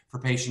technique for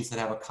patients that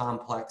have a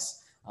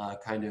complex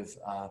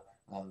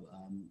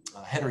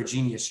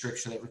heterogeneous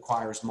stricture that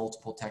requires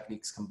multiple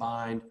techniques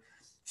combined.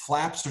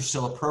 Flaps are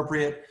still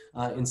appropriate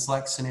in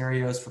select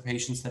scenarios for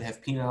patients that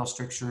have penile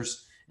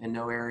strictures and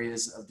no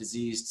areas of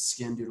diseased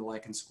skin due to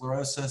lichen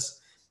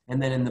sclerosis.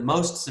 And then in the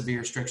most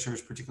severe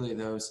strictures, particularly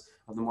those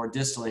of the more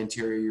distal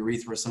anterior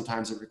urethra,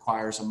 sometimes it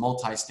requires a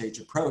multi-stage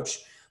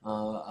approach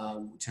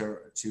to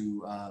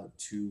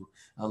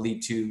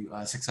lead to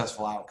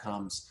successful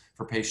outcomes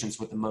for patients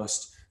with the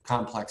most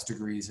complex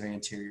degrees of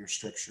anterior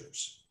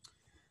strictures.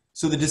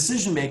 So the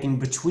decision-making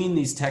between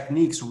these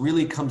techniques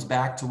really comes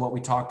back to what we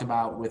talked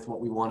about with what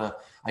we want to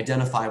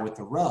identify with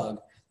the rug,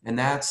 and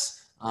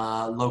that's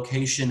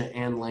location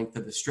and length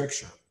of the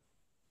stricture.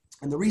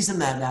 And the reason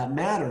that that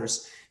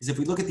matters is if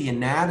we look at the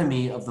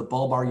anatomy of the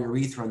bulbar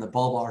urethra and the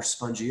bulbar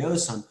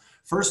spongiosum,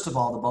 first of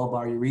all, the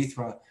bulbar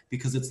urethra,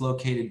 because it's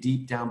located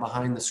deep down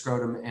behind the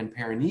scrotum and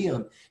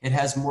perineum, it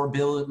has more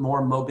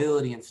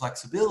mobility and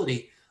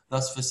flexibility,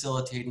 thus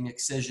facilitating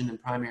excision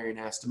and primary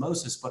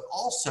anastomosis. But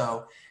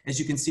also, as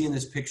you can see in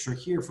this picture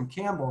here from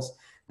Campbell's,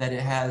 that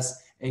it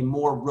has a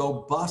more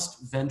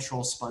robust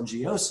ventral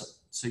spongiosum.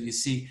 So you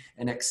see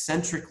an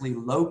eccentrically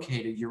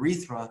located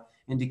urethra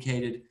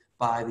indicated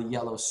by the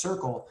yellow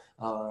circle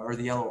or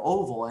the yellow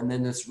oval, and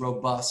then this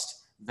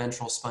robust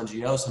ventral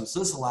spongiosum. So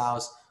this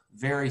allows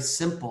very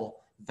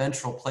simple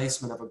ventral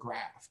placement of a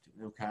graft,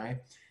 okay?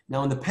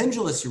 Now in the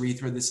pendulous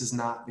urethra, this is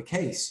not the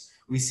case.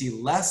 We see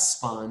less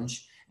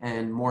sponge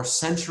and more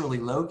centrally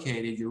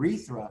located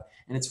urethra,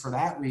 and it's for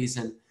that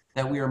reason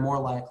that we are more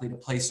likely to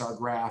place our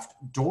graft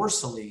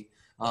dorsally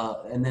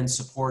and then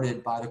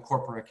supported by the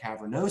corpora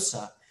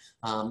cavernosa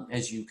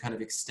as you kind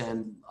of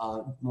extend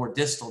more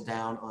distal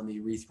down on the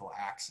urethral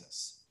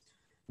axis.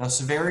 Now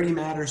severity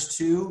matters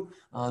too.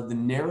 The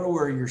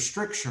narrower your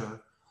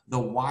stricture, the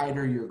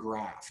wider your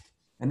graft.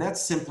 And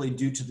that's simply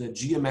due to the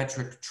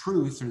geometric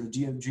truth or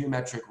the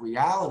geometric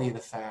reality of the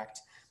fact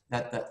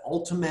that the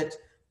ultimate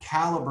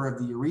caliber of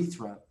the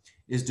urethra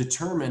is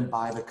determined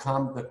by the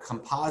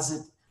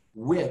composite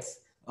width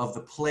of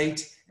the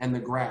plate and the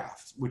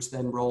graft, which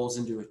then rolls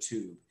into a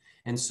tube.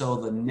 And so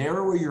the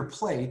narrower your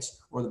plate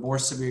or the more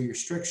severe your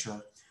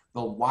stricture,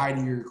 the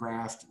wider your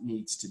graft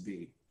needs to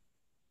be.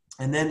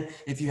 And then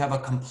if you have a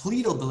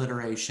complete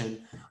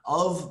obliteration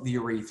of the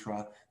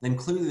urethra, then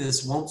clearly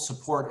this won't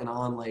support an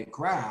onlay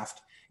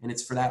graft. And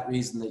it's for that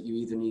reason that you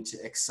either need to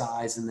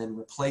excise and then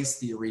replace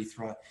the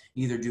urethra,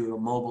 either due to a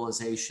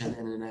mobilization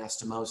and an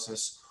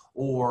anastomosis,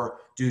 or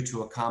due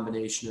to a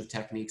combination of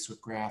techniques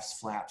with grafts,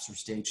 flaps, or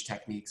stage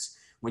techniques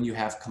when you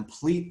have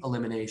complete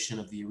elimination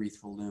of the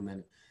urethral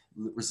lumen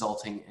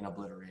resulting in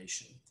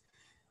obliteration.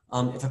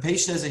 If a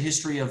patient has a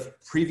history of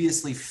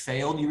previously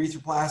failed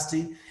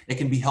urethroplasty, it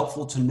can be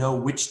helpful to know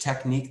which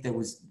technique that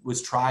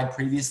was tried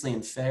previously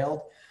and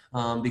failed,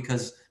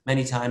 because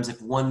many times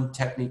if one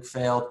technique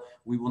failed,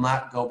 we will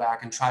not go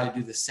back and try to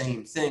do the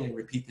same thing and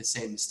repeat the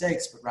same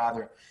mistakes, but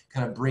rather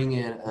kind of bring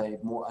in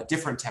a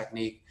different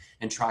technique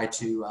and try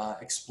to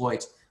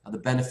exploit the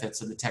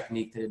benefits of the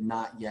technique that had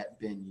not yet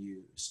been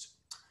used.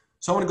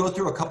 So I want to go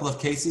through a couple of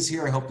cases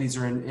here. I hope these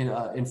are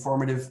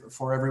informative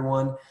for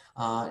everyone.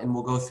 And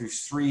we'll go through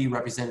 3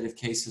 representative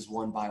cases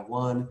one by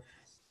one.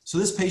 So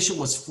this patient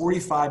was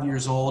 45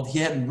 years old. He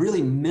had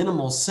really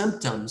minimal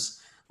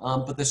symptoms,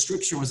 but the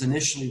stricture was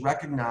initially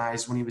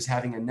recognized when he was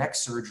having a neck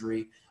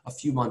surgery a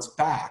few months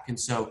back. And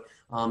so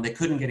they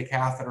couldn't get a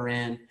catheter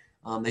in.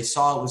 They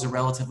saw it was a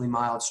relatively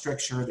mild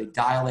stricture. They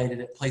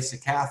dilated it, placed a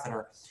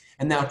catheter.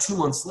 And now 2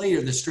 months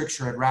later, the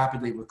stricture had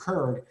rapidly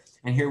recurred.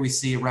 And here we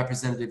see a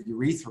representative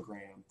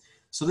urethrogram.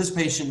 So this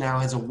patient now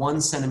has a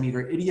 1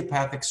 centimeter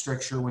idiopathic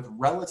stricture with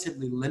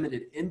relatively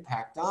limited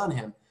impact on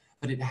him,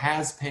 but it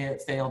has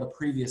failed a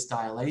previous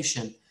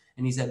dilation,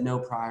 and he's had no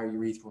prior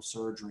urethral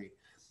surgery.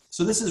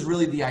 So this is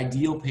really the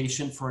ideal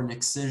patient for an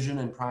excision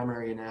and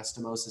primary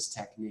anastomosis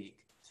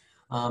technique.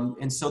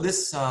 And so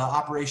this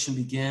operation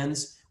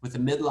begins with a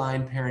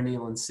midline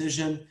perineal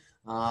incision.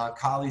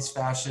 Colles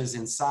fascia is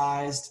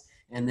incised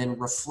and then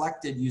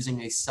reflected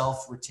using a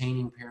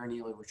self-retaining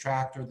perineal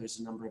retractor. There's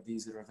a number of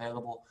these that are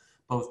available,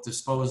 both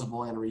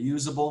disposable and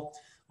reusable.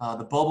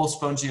 The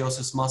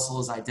bulbospongiosis muscle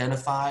is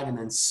identified and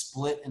then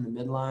split in the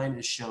midline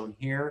as shown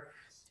here.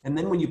 And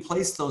then when you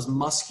place those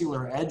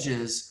muscular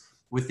edges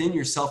within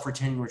your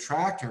self-retaining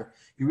retractor,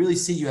 you really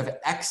see you have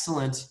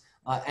excellent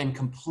and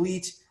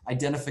complete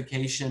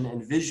identification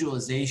and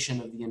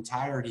visualization of the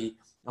entirety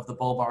of the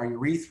bulbar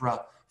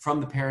urethra from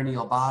the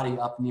perineal body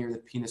up near the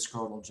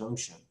penoscrotal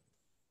junction.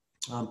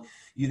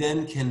 You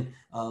then can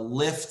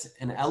lift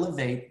and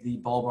elevate the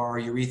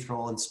bulbar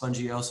urethral and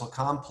spongiosal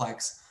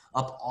complex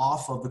up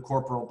off of the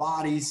corporal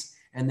bodies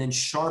and then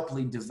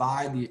sharply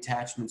divide the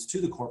attachments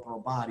to the corporal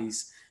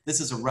bodies. This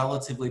is a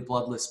relatively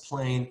bloodless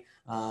plane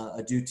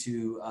due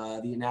to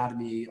the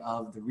anatomy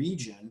of the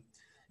region.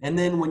 And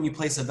then when you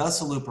place a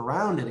vessel loop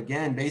around it,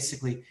 again,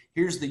 basically,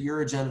 here's the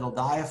urogenital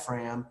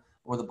diaphragm,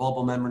 or the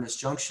bulbomembranous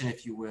junction,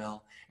 if you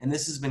will. And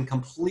this has been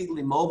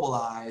completely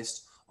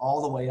mobilized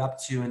all the way up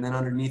to and then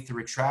underneath the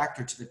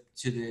retractor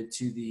to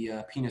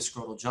the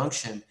penoscrotal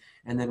junction,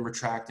 and then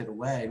retracted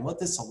away. And what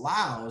this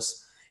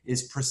allows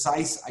is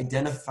precise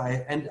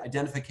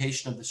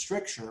identification of the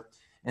stricture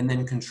and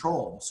then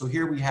control. So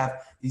here we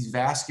have these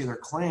vascular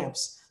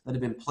clamps that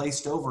have been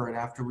placed over it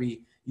after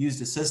we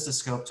used a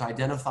cystoscope to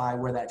identify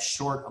where that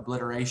short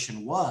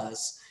obliteration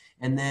was,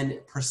 and then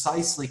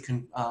precisely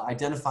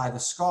identify the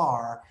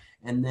scar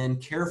and then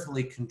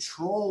carefully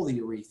control the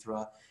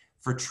urethra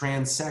for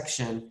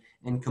transection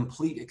and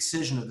complete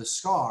excision of the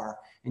scar.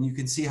 And you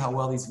can see how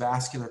well these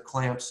vascular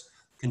clamps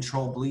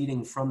control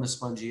bleeding from the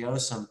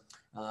spongiosum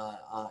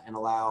and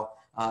allow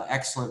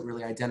excellent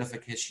really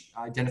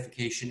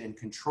identification and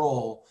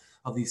control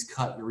of these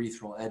cut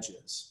urethral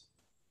edges.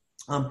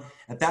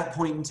 At that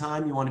point in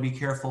time, you want to be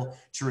careful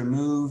to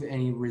remove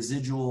any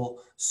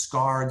residual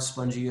scarred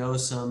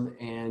spongiosum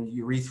and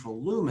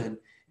urethral lumen,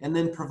 and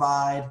then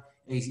provide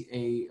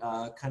a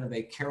kind of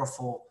a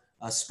careful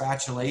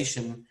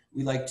spatulation.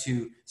 We like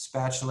to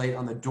spatulate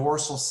on the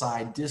dorsal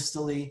side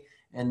distally,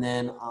 and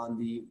then on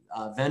the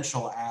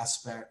ventral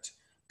aspect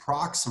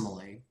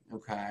proximally,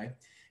 okay?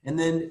 And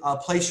then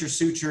place your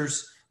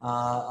sutures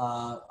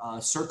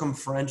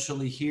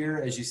circumferentially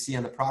here, as you see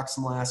on the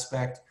proximal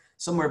aspect,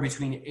 somewhere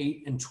between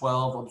 8 and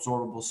 12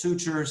 absorbable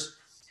sutures,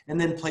 and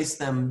then place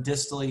them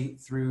distally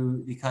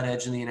through the cut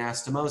edge and the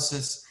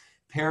anastomosis,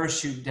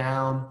 parachute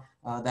down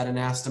that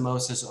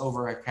anastomosis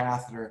over a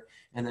catheter,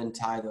 and then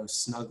tie those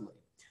snugly.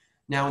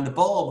 Now in the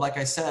bulb, like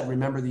I said,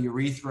 remember the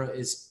urethra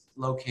is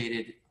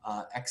located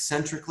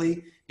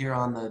eccentrically here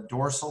on the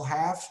dorsal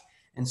half.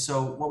 And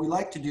so what we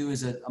like to do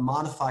is a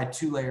modified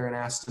two-layer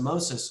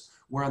anastomosis,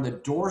 where on the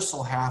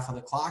dorsal half of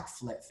the clock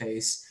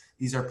face,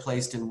 these are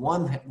placed in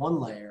one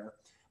layer,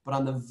 but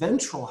on the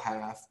ventral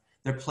half,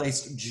 they're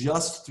placed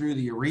just through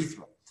the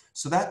urethra.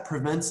 So that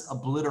prevents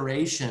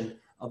obliteration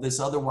of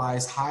this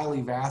otherwise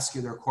highly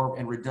vascular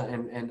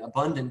and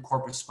abundant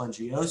corpus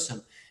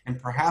spongiosum,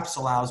 and perhaps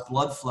allows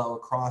blood flow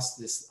across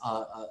this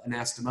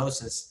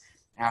anastomosis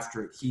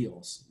after it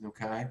heals,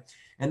 okay?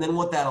 And then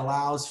what that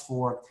allows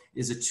for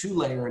is a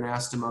two-layer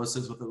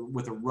anastomosis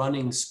with a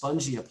running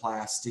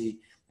spongioplasty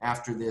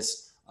after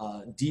this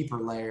deeper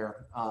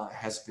layer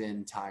has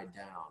been tied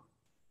down.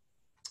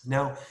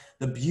 Now,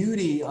 the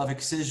beauty of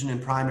excision and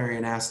primary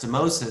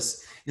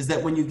anastomosis is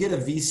that when you get a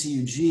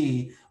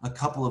VCUG a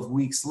couple of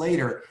weeks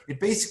later, it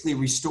basically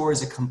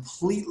restores a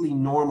completely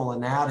normal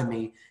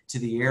anatomy to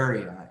the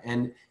area.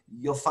 And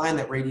you'll find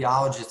that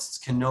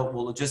radiologists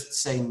will just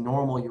say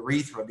normal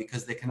urethra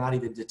because they cannot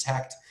even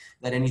detect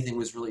that anything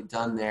was really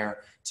done there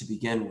to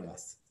begin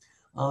with.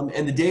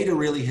 And the data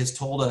really has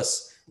told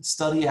us,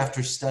 study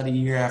after study,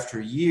 year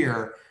after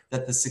year,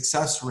 that the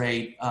success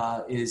rate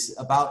is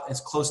about as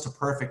close to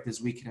perfect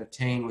as we can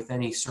obtain with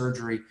any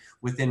surgery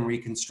within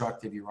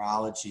reconstructive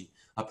urology,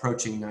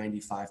 approaching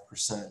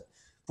 95%.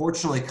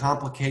 Fortunately,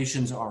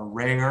 complications are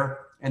rare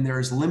and there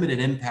is limited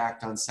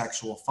impact on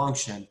sexual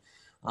function.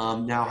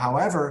 Now,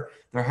 however,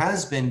 there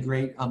has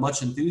been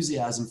much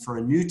enthusiasm for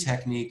a new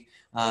technique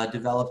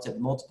developed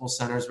at multiple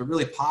centers, but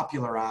really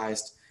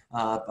popularized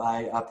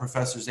by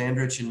Professors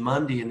Andrich and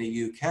Mundy in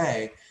the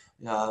UK,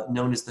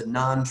 known as the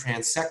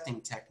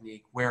non-transecting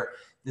technique, where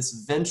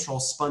this ventral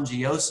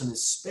spongiosum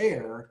is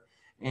spared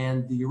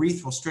and the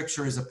urethral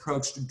stricture is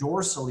approached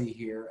dorsally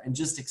here and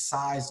just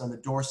excised on the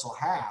dorsal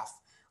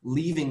half,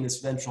 leaving this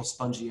ventral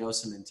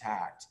spongiosum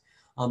intact.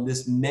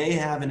 This may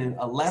have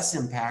a less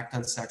impact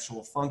on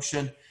sexual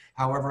function.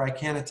 However, I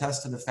can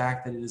attest to the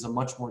fact that it is a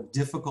much more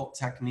difficult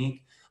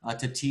technique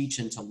to teach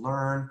and to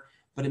learn,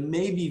 but it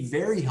may be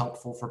very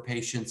helpful for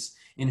patients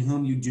in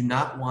whom you do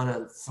not want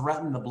to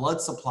threaten the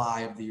blood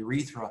supply of the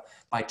urethra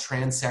by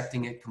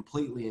transecting it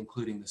completely,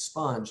 including the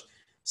sponge,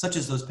 such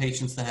as those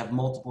patients that have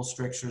multiple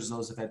strictures,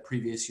 those that have had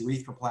previous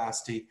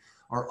urethroplasty,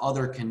 or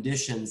other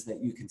conditions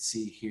that you can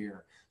see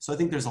here. So I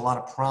think there's a lot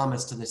of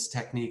promise to this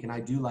technique, and I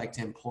do like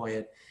to employ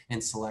it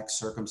in select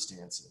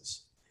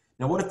circumstances.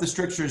 Now, what if the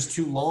stricture is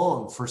too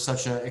long for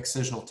such an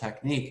excisional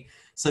technique,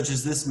 such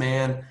as this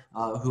man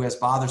who has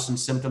bothersome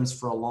symptoms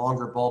for a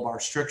longer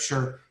bulbar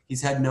stricture?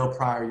 He's had no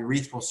prior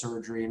urethral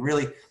surgery, and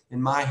really, in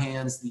my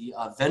hands, the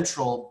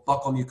ventral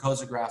buccal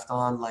mucosa graft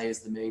onlay is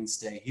the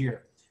mainstay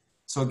here.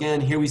 So again,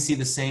 here we see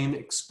the same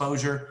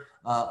exposure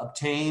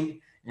obtained,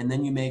 and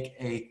then you make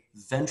a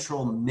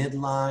ventral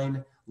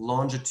midline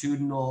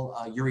longitudinal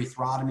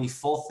urethrotomy,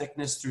 full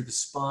thickness through the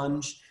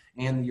sponge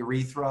and the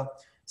urethra.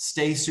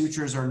 Stay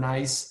sutures are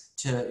nice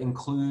to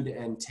include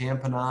and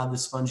tamponade the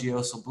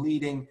spongiosal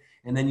bleeding.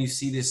 And then you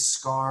see this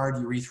scarred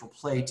urethral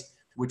plate,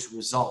 which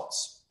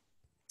results.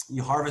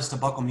 You harvest a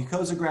buccal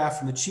mucosa graft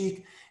from the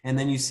cheek, and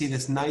then you see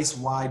this nice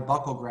wide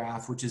buccal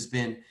graft, which has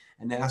been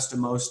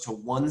anastomosed to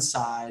one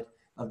side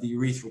of the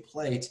urethral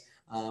plate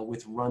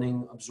with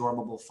running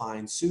absorbable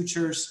fine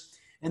sutures.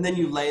 And then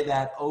you lay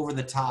that over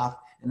the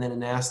top and then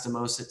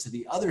anastomose it to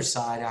the other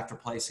side after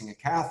placing a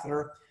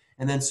catheter,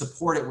 and then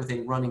support it with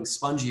a running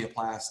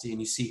spongioplasty. And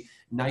you see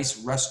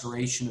nice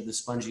restoration of the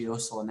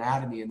spongiosal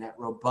anatomy, and that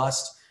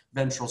robust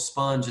ventral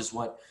sponge is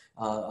what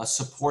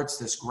supports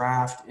this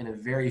graft in a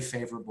very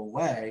favorable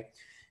way.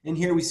 And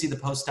here we see the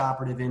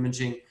postoperative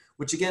imaging,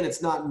 which again,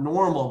 it's not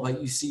normal,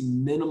 but you see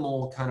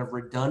minimal kind of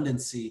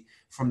redundancy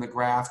from the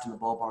graft in the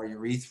bulbar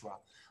urethra.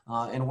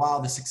 And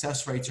while the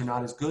success rates are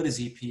not as good as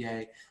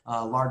EPA,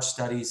 large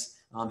studies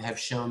have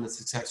shown the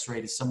success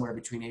rate is somewhere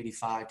between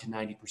 85 to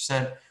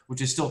 90%,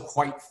 which is still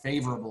quite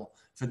favorable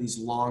for these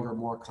longer,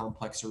 more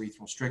complex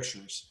urethral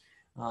strictures.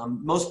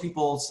 Most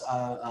people's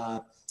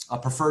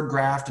preferred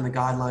graft and the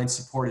guidelines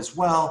support as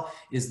well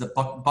is the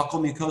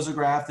buccal mucosa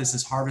graft. This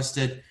is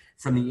harvested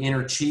from the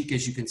inner cheek,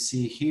 as you can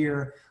see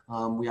here.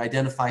 We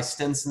identify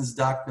Stenson's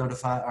duct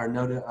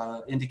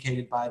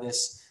indicated by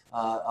this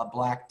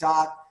black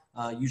dot,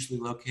 usually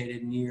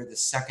located near the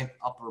second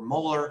upper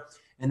molar.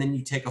 And then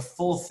you take a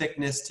full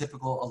thickness,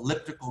 typical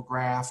elliptical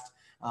graft.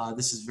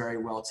 This is very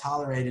well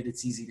tolerated.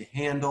 It's easy to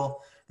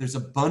handle. There's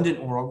abundant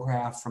oral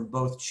graft from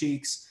both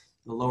cheeks.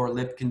 The lower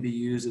lip can be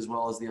used as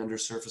well as the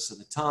undersurface of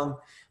the tongue.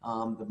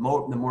 The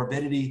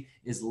morbidity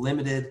is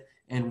limited,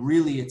 and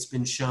really it's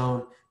been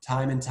shown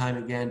time and time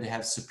again to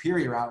have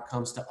superior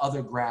outcomes to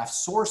other graft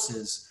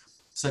sources,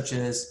 such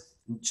as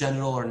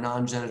genital or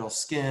non-genital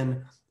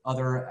skin,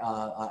 other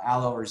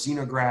allo or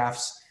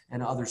xenografts,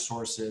 and other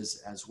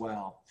sources as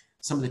well.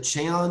 Some of the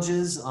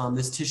challenges,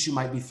 this tissue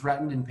might be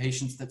threatened in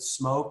patients that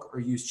smoke or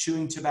use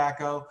chewing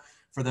tobacco,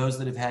 for those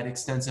that have had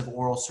extensive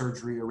oral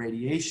surgery or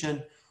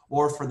radiation,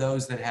 or for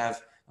those that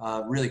have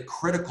really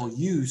critical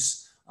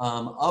use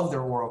of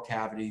their oral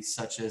cavities,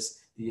 such as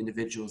the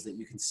individuals that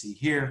you can see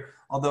here.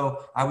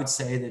 Although I would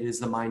say that it is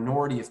the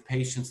minority of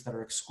patients that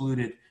are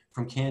excluded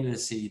from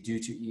candidacy due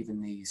to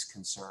even these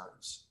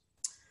concerns.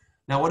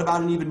 Now, what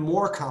about an even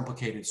more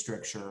complicated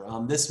stricture?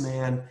 This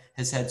man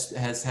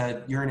has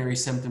had urinary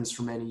symptoms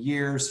for many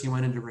years. He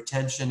went into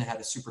retention, had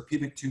a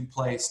suprapubic tube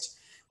placed.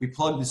 We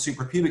plugged the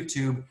suprapubic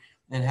tube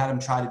and had him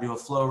try to do a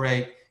flow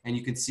rate. And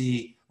you can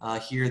see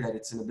here that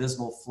it's an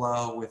abysmal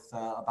flow with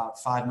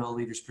about 5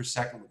 milliliters per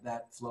second with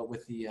that flow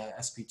with the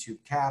SP tube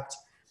capped.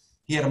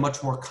 He had a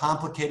much more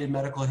complicated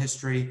medical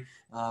history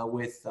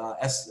with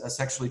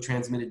sexually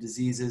transmitted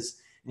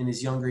diseases in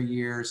his younger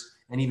years,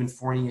 and even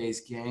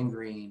Fournier's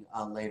gangrene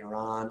later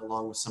on,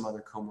 along with some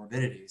other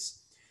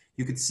comorbidities.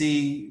 You could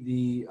see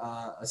the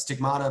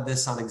stigmata of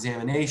this on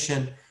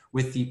examination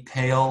with the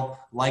pale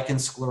lichen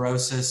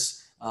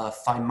sclerosis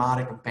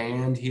phimotic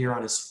band here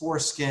on his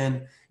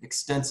foreskin,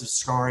 extensive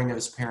scarring of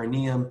his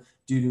perineum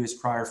due to his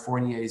prior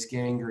Fournier's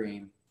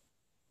gangrene.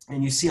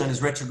 And you see on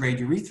his retrograde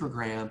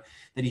urethrogram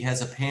that he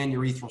has a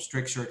pan-urethral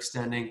stricture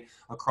extending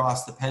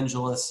across the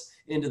pendulous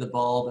into the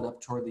bulb and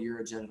up toward the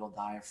urogenital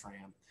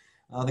diaphragm.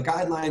 The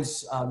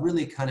guidelines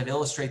really kind of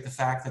illustrate the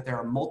fact that there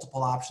are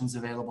multiple options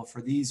available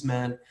for these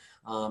men.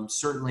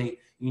 Certainly,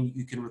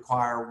 you can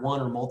require one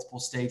or multiple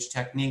stage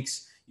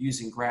techniques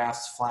using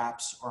grafts,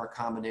 flaps, or a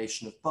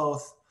combination of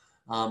both.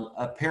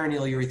 A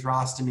perineal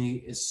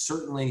urethrostomy is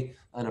certainly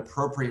an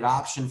appropriate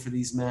option for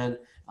these men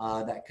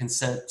that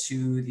consent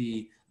to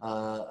the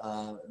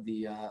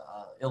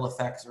ill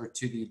effects or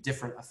to the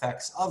different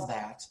effects of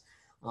that.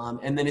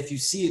 And then if you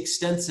see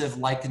extensive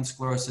lichen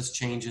sclerosis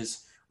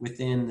changes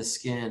within the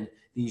skin,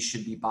 these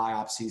should be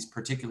biopsies,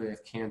 particularly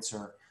if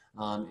cancer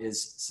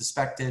is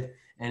suspected.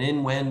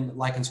 And when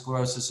lichen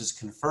sclerosis is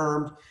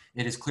confirmed,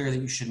 it is clear that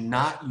you should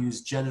not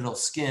use genital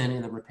skin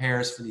in the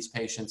repairs for these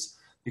patients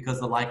because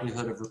the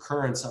likelihood of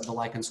recurrence of the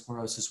lichen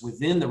sclerosis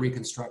within the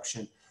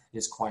reconstruction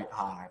is quite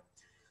high.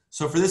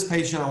 So for this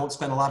patient, I won't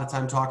spend a lot of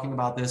time talking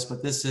about this,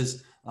 but this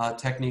is a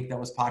technique that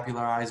was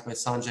popularized by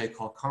Sanjay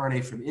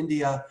Kulkarni from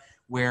India,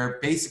 where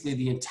basically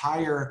the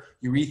entire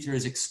urethra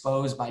is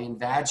exposed by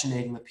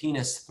invaginating the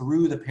penis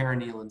through the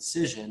perineal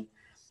incision.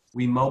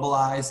 We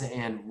mobilize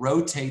and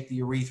rotate the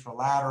urethra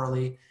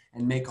laterally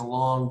and make a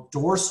long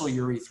dorsal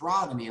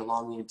urethrotomy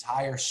along the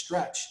entire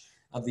stretch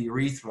of the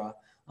urethra.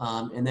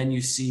 And then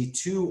you see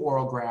 2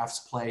 oral grafts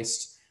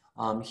placed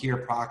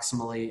here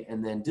proximally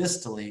and then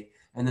distally.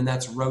 And then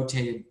that's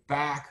rotated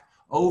back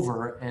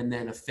over and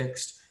then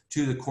affixed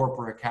to the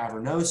corpora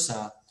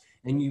cavernosa.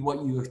 And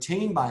what you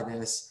obtain by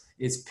this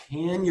is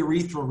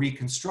pan-urethral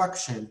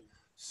reconstruction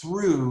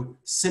through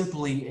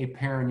simply a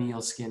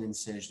perineal skin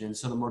incision. And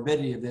so the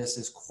morbidity of this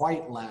is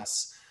quite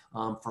less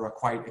for a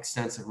quite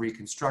extensive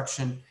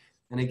reconstruction.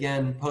 And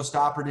again,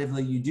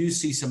 postoperatively, you do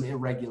see some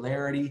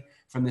irregularity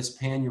from this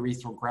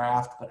pan-urethral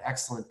graft, but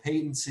excellent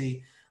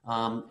patency.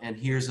 And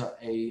here's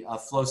a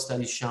flow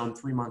study shown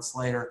 3 months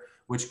later,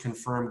 which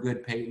confirmed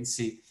good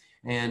patency.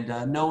 And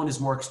no one is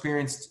more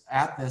experienced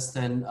at this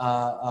than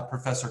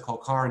Professor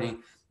Kulkarni,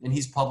 and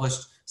he's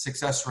published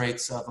success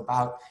rates of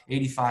about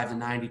 85 to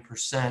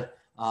 90%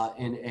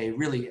 in a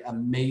really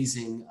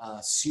amazing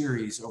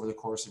series over the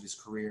course of his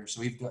career.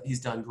 So he's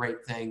done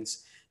great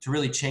things to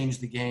really change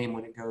the game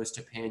when it goes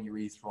to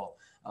panurethral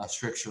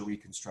stricture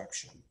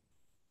reconstruction.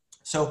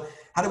 So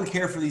how do we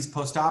care for these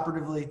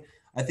postoperatively?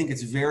 I think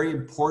it's very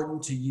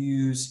important to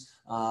use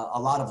a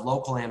lot of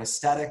local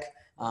anesthetic,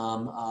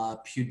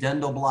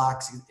 pudendal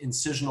blocks,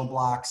 incisional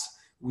blocks.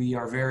 We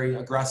are very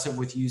aggressive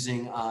with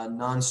using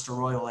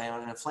non-steroidal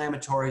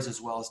anti-inflammatories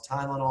as well as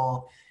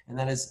Tylenol, and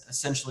that has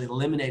essentially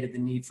eliminated the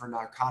need for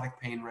narcotic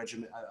pain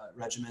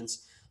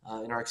regimens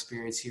in our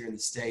experience here in the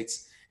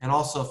States, and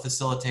also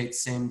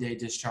facilitates same-day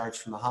discharge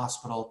from the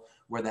hospital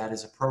where that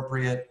is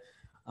appropriate.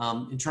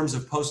 In terms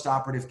of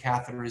post-operative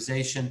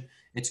catheterization,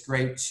 it's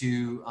great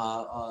to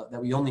that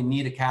we only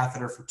need a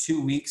catheter for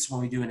 2 weeks when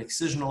we do an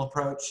excisional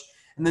approach,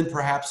 and then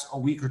perhaps a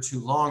week or two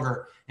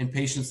longer in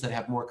patients that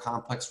have more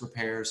complex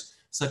repairs,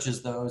 such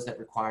as those that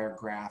require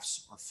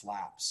grafts or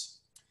flaps.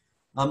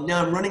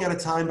 Now I'm running out of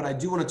time, but I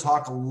do want to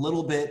talk a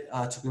little bit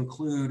to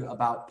conclude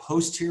about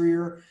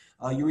posterior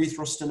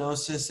urethral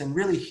stenosis. And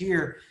really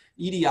here,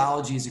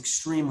 etiology is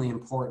extremely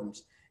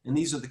important. And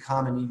these are the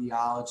common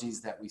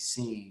etiologies that we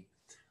see.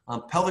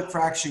 Pelvic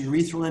fracture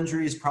urethral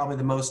injury is probably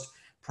the most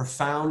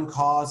profound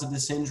cause of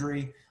this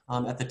injury.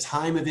 At the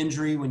time of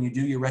injury, when you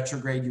do your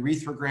retrograde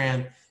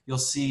urethrogram, you'll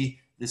see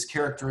this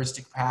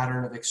characteristic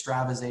pattern of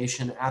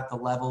extravasation at the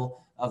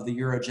level of the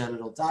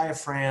urogenital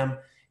diaphragm.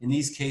 In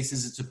these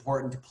cases, it's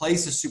important to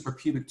place a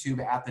suprapubic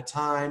tube at the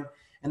time.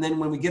 And then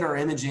when we get our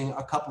imaging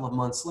a couple of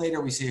months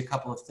later, we see a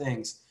couple of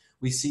things.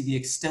 We see the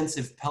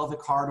extensive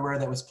pelvic hardware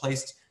that was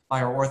placed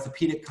by our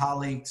orthopedic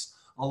colleagues,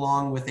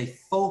 along with a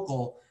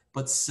focal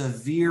but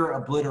severe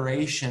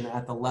obliteration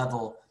at the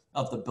level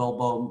of the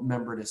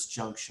bulbomembranous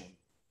junction.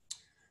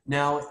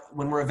 Now,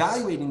 when we're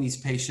evaluating these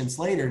patients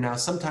later, now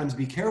sometimes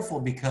be careful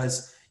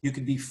because you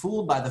could be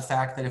fooled by the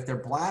fact that if their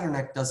bladder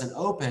neck doesn't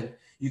open,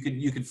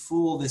 you could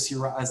fool this,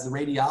 as the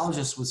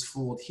radiologist was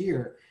fooled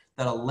here,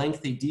 that a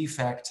lengthy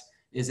defect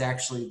is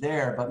actually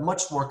there. But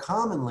much more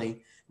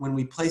commonly, when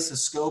we place a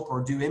scope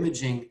or do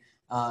imaging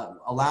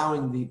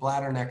allowing the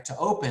bladder neck to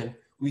open,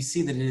 we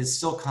see that it is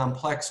still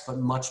complex, but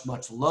much,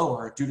 much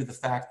lower due to the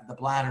fact that the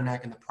bladder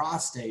neck and the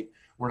prostate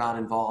were not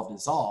involved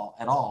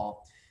at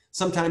all.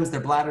 Sometimes their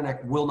bladder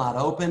neck will not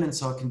open, and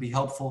so it can be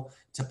helpful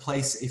to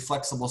place a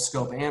flexible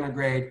scope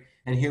antegrade.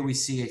 And here we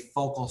see a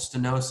focal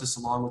stenosis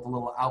along with a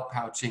little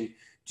outpouching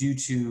due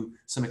to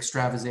some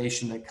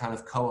extravasation that kind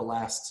of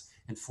coalesced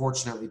and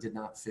fortunately did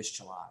not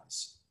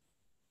fistulize.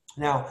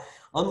 Now,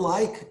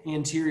 unlike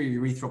anterior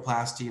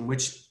urethroplasty, in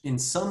which in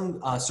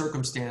some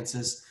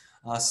circumstances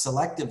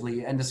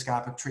selectively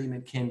endoscopic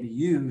treatment can be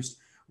used,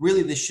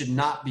 really this should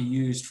not be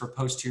used for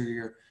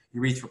posterior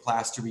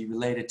urethroplasty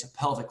related to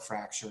pelvic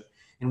fracture,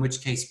 in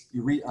which case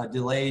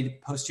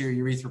delayed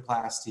posterior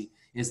urethroplasty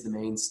is the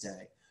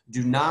mainstay.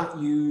 Do not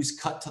use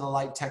cut to the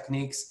light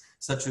techniques,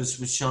 such as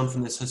was shown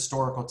from this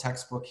historical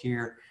textbook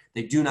here.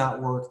 They do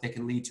not work. They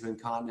can lead to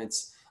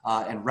incontinence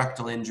and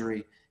rectal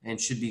injury and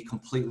should be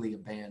completely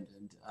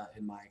abandoned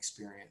in my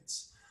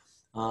experience.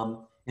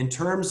 In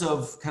terms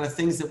of kind of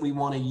things that we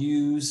want to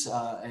use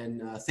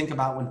and think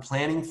about when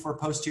planning for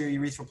posterior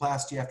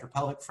urethroplasty after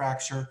pelvic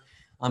fracture,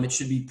 it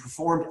should be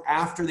performed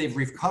after they've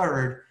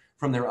recovered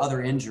from their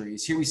other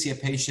injuries. Here we see a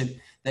patient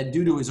that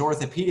due to his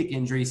orthopedic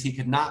injuries, he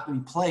could not be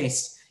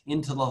placed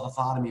into the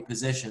lithotomy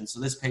position. So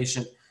this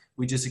patient,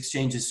 we just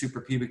exchanged his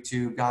suprapubic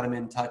tube, got him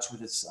in touch with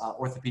his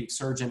orthopedic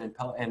surgeon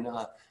and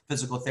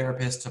physical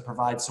therapist to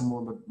provide some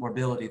more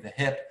mobility of the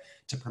hip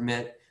to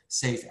permit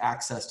safe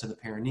access to the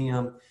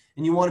perineum.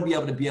 And you want to be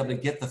able to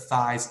get the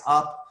thighs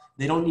up.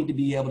 They don't need to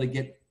be able to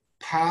get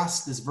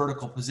past this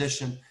vertical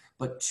position,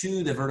 but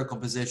to the vertical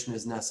position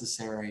is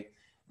necessary.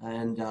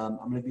 And I'm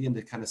going to begin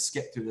to kind of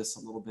skip through this a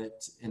little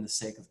bit in the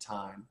sake of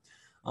time.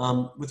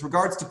 With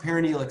regards to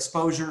perineal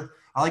exposure,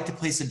 I like to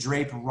place a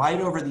drape right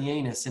over the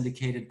anus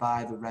indicated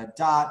by the red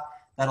dot.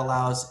 That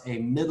allows a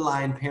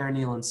midline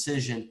perineal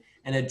incision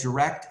and a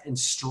direct and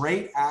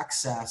straight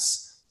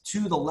access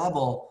to the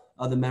level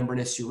of the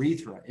membranous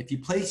urethra. If you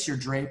place your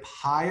drape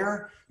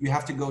higher, you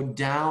have to go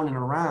down and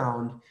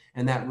around,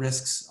 and that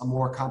risks a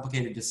more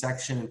complicated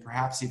dissection and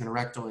perhaps even a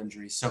rectal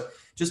injury. So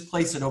just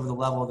place it over the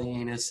level of the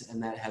anus,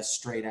 and that has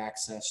straight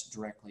access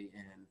directly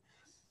in.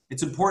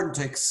 It's important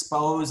to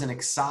expose and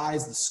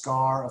excise the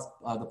scar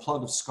of the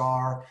plug of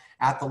scar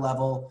at the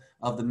level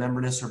of the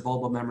membranous or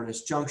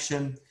bulbomembranous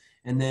junction.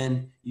 And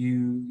then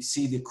you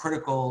see the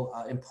critical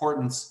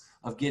importance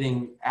of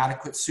getting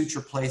adequate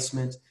suture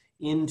placement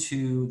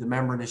into the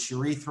membranous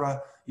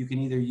urethra. You can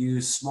either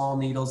use small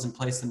needles and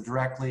place them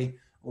directly,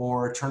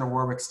 or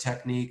Turner-Warwick's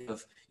technique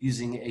of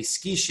using a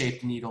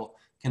ski-shaped needle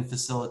can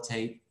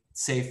facilitate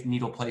safe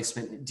needle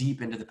placement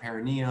deep into the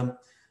perineum.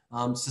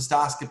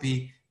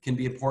 Cystoscopy can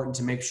be important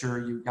to make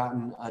sure you've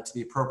gotten to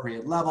the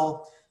appropriate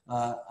level.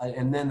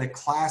 and then the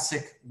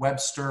classic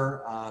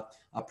Webster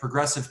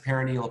progressive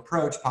perineal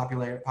approach,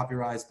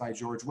 popularized by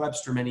George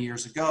Webster many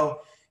years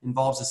ago,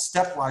 involves a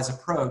stepwise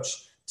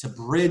approach to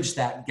bridge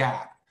that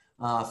gap.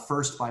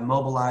 First, by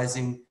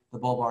mobilizing the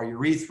bulbar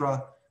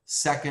urethra.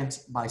 Second,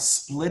 by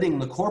splitting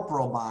the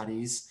corporal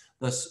bodies,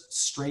 thus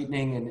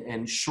straightening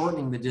and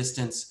shortening the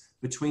distance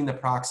between the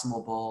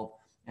proximal bulb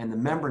and the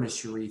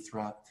membranous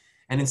urethra.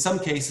 And in some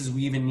cases,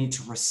 we even need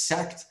to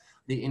resect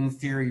the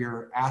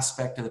inferior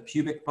aspect of the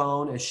pubic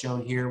bone, as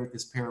shown here with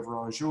this pair of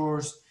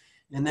rongeurs.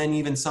 And then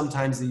even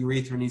sometimes the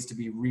urethra needs to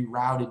be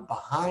rerouted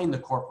behind the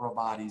corporal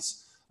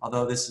bodies,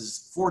 although this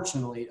is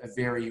fortunately a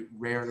very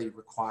rarely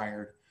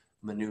required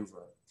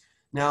maneuver.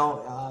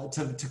 Now,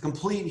 to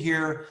complete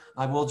here,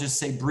 I will just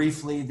say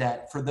briefly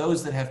that for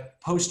those that have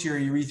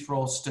posterior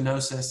urethral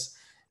stenosis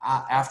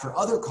after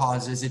other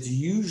causes, it's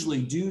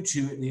usually due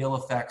to the ill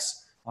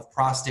effects of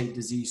prostate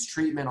disease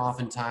treatment,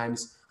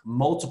 oftentimes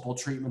multiple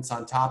treatments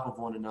on top of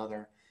one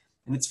another.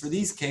 And it's for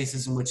these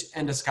cases in which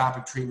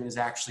endoscopic treatment is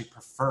actually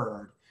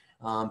preferred.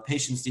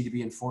 Patients need to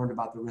be informed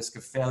about the risk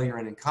of failure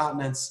and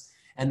incontinence,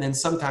 and then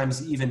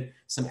sometimes even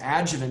some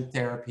adjuvant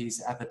therapies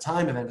at the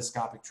time of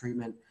endoscopic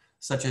treatment,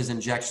 such as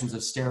injections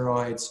of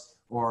steroids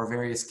or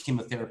various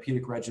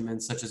chemotherapeutic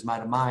regimens such as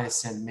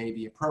mitomycin may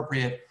be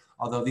appropriate,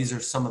 although these are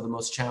some of the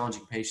most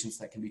challenging patients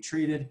that can be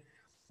treated.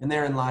 And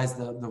therein lies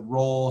the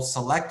role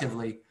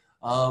selectively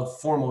of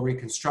formal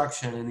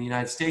reconstruction. In the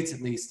United States,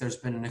 at least, there's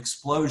been an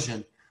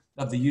explosion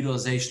of the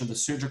utilization of the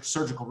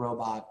surgical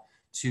robot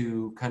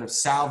to kind of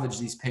salvage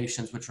these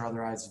patients, which are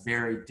otherwise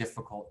very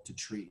difficult to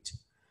treat.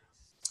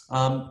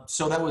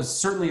 So that was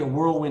certainly a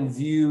whirlwind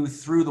view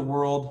through the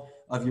world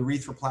of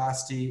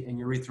urethroplasty and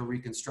urethral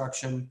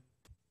reconstruction.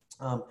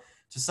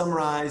 To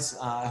summarize,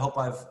 I hope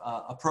I've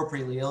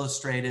appropriately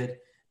illustrated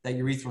that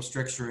urethral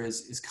stricture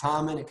is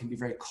common. It can be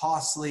very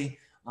costly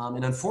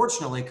and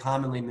unfortunately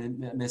commonly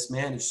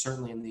mismanaged,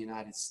 certainly in the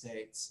United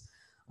States.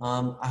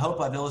 I hope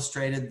I've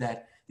illustrated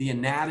that the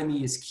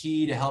anatomy is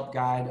key to help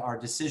guide our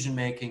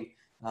decision-making,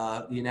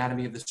 the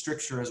anatomy of the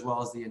stricture as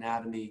well as the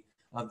anatomy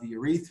of the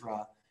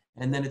urethra.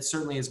 And then it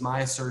certainly is my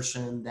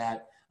assertion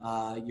that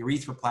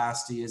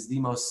urethroplasty is the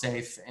most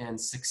safe and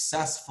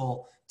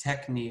successful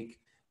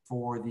technique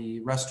for the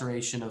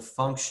restoration of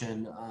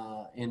function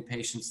in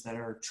patients that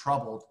are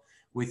troubled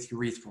with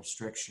urethral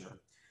stricture.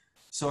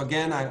 So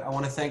again, I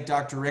want to thank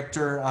Dr.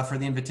 Richter for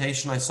the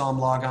invitation. I saw him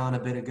log on a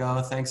bit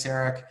ago. Thanks,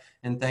 Eric.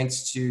 And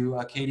thanks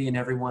to Katie and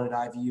everyone at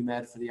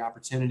IVUmed for the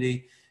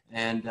opportunity.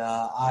 And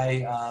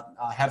I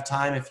have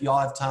time, if you all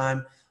have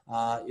time,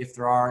 if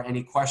there are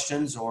any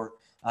questions or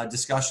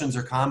discussions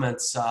or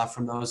comments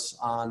from those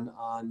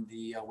on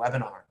the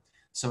webinar.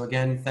 So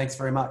again, thanks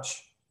very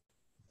much.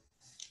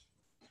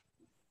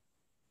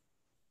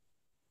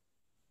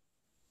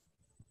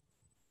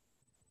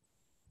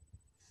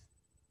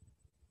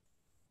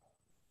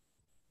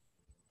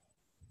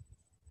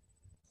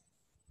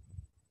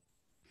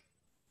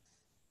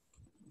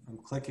 I'm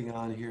clicking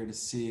on here to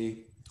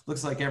see.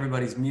 Looks like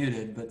everybody's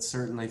muted, but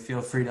certainly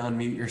feel free to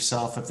unmute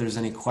yourself if there's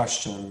any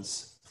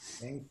questions.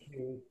 Thank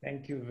you.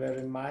 Thank you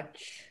very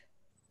much,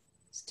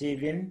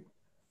 Stephen,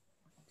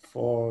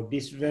 for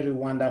this very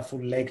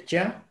wonderful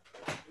lecture.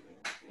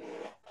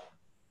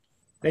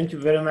 Thank you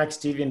very much,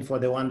 Stephen, for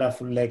the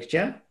wonderful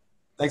lecture.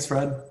 Thanks,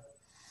 Fred.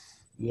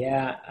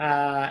 Yeah,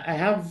 I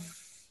have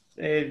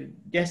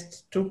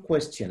just two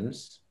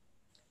questions.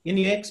 In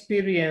your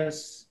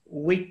experience,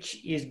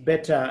 which is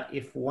better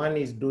if one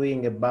is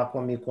doing a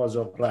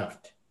buccal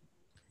graft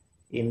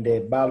in the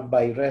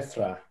bulbar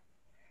urethra,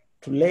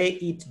 to lay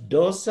it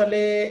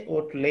dorsally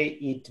or to lay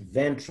it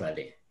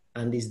ventrally?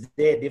 And is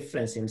there a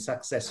difference in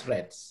success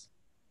rates?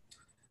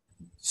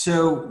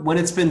 So when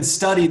it's been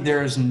studied,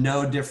 there is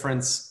no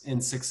difference in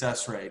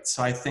success rates.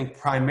 So I think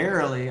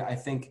primarily,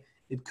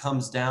 it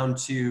comes down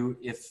to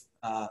if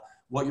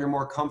what you're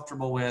more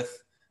comfortable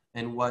with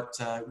and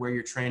where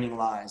your training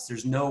lies.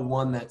 There's no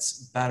one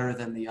that's better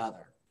than the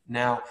other.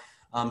 Now,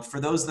 for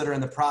those that are in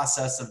the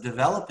process of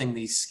developing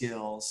these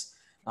skills,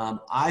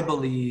 I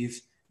believe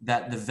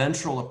that the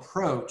ventral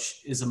approach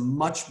is a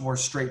much more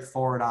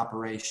straightforward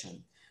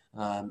operation.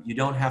 You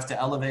don't have to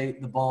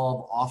elevate the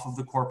bulb off of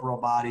the corporal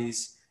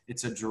bodies.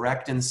 It's a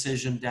direct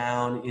incision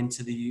down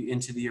into the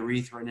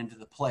urethra and into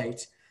the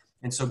plate.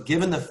 And so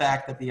given the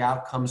fact that the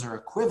outcomes are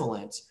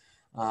equivalent,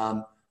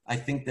 I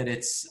think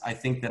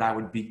that I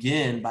would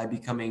begin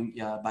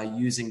by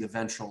using the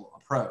ventral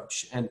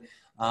approach. And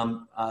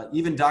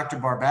even Dr.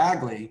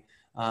 Barbagli,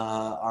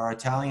 our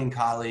Italian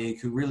colleague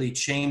who really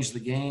changed the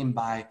game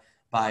by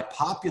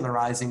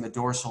popularizing the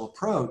dorsal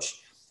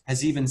approach,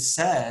 has even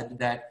said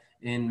that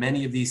in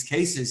many of these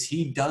cases,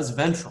 he does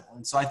ventral.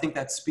 And so I think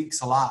that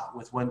speaks a lot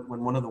with when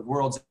one of the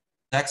world's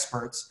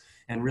experts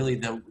and really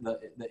the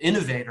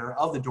innovator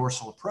of the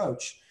dorsal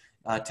approach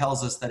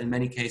tells us that in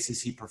many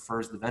cases, he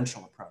prefers the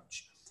ventral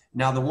approach.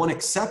 Now, the one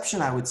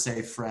exception I would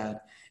say, Fred,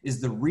 is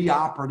the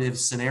reoperative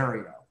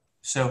scenario.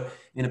 So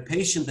in a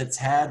patient that's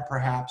had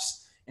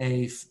perhaps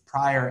a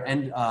prior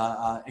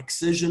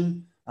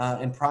excision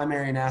and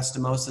primary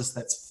anastomosis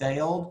that's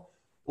failed,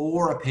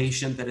 or a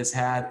patient that has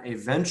had a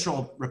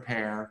ventral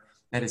repair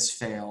that has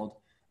failed,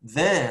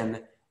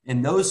 then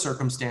in those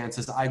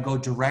circumstances, I go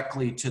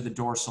directly to the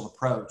dorsal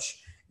approach,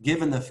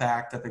 given the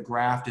fact that the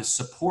graft is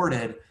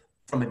supported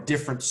from a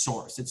different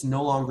source. It's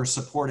no longer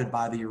supported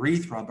by the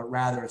urethra, but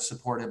rather it's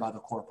supported by the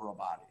corporal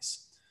bodies.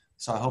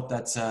 So I hope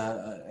that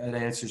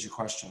answers your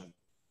question.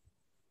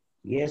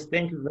 Yes,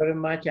 thank you very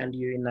much. And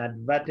you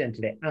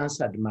inadvertently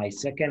answered my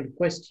second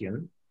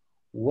question,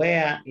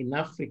 where in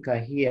Africa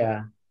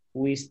here,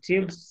 we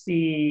still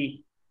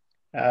see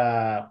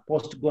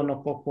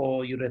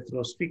post-gonococcal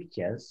urethral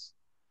strictures.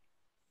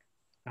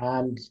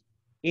 And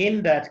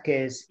in that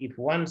case, if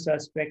one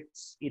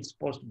suspects it's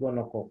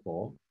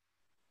post-gonococcal,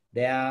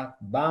 there are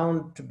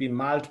bound to be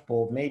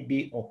multiple,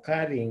 maybe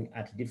occurring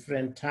at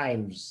different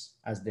times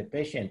as the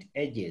patient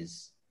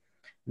ages.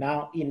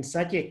 Now, in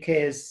such a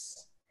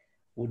case,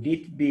 would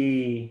it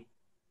be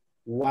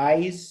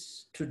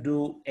wise to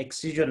do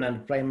excision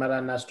and primary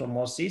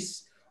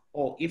anastomosis?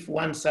 Or if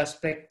one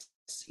suspects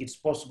it's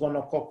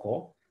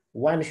post-gonococcal,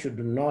 one should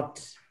not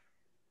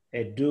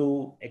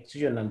do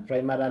excision and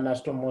primary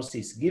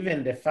anastomosis,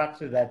 given the fact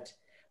that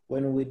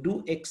when we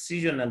do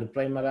excision and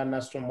primary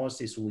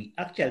anastomosis, we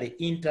actually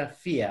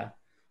interfere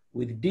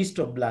with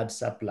distal blood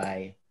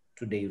supply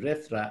to the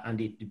urethra, and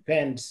it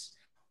depends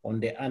on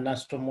the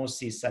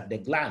anastomosis at the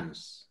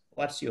glands.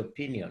 What's your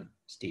opinion,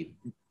 Steve?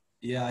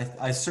 Yeah,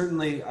 I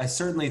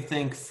certainly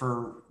think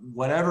for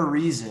whatever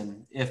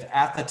reason, if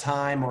at the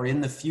time or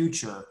in the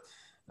future,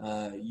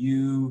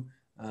 you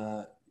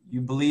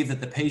believe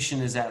that the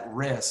patient is at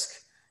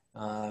risk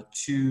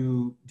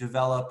to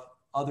develop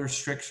other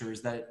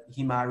strictures, that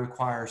he might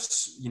require,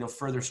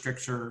 further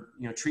stricture,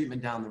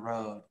 treatment down the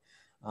road,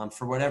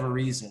 for whatever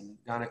reason,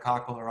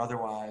 gonococcal or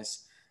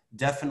otherwise,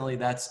 definitely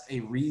that's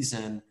a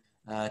reason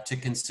to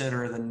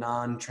consider the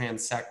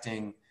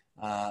non-transecting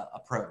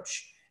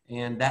approach.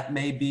 And that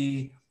may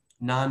be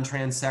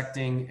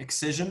non-transecting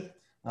excision,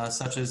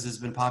 such as has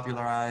been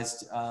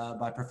popularized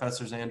by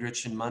Professors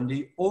Andrich and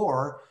Mundy,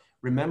 or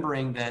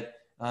remembering that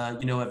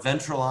a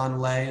ventral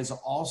onlay is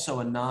also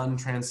a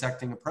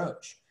non-transecting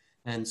approach.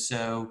 And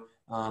so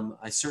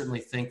I certainly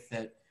think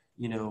that,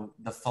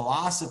 the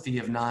philosophy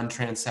of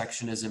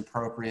non-transection is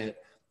appropriate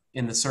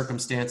in the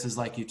circumstances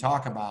like you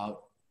talk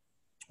about,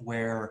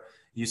 where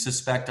you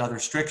suspect other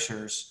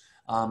strictures.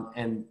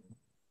 And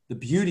the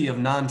beauty of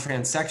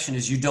non-transection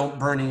is you don't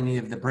burn any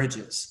of the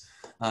bridges,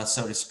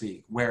 so to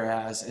speak.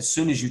 Whereas as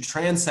soon as you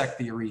transect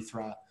the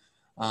urethra,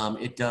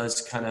 it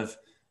does kind of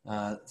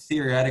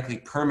theoretically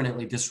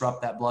permanently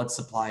disrupt that blood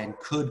supply and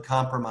could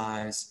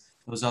compromise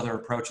those other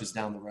approaches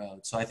down the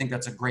road. So I think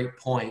that's a great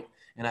point,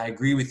 and I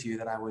agree with you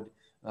that I would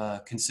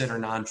consider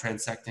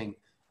non-transecting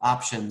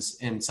options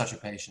in such a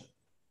patient.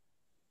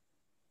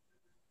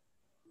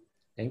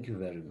 Thank you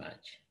very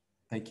much.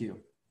 Thank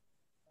you.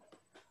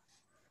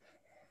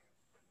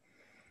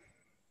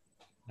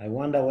 I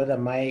wonder whether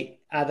my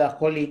other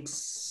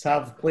colleagues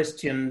have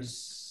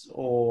questions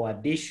or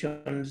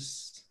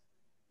additions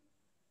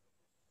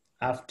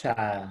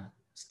after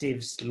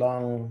Steve's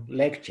long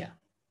lecture.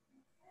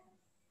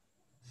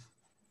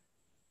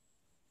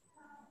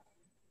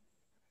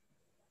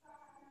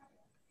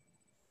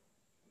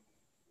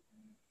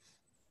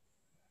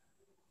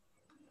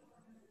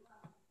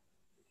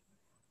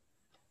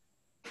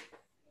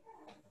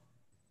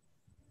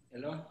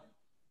 Hello.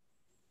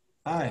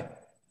 Hi.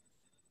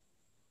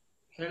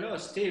 Hello,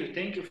 Steve.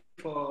 Thank you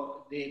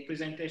for the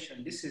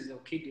presentation. This is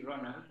Okidi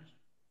Ronald.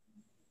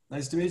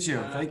 Nice to meet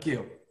you. Thank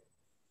you.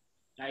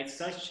 It's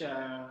such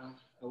a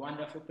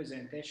wonderful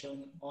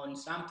presentation on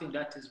something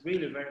that is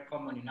really very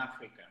common in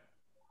Africa.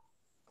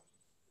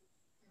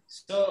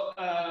 So,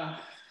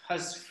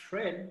 as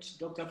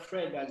Dr.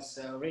 Fred has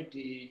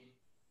already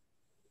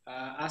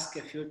asked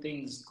a few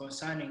things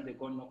concerning the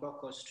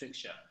gonococcal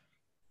stricture.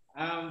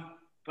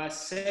 Per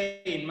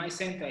se, in my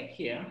center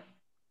here,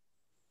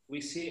 we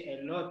see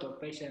a lot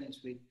of patients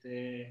with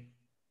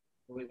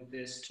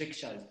the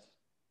strictures,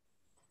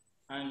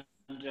 and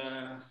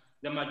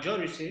the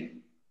majority,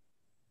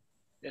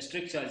 the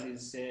strictures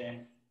is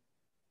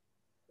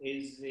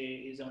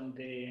on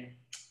the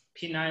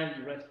penile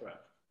urethra,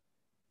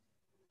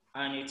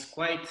 and it's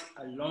quite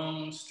a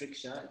long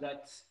stricture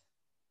that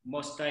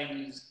most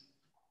times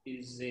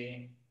is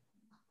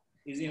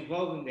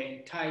involving the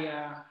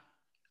entire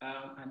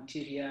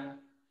anterior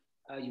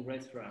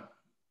urethra.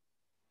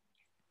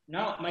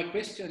 Now, my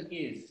question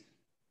is,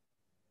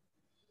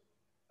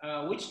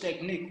 which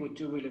technique would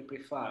you really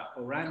prefer,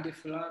 a Randy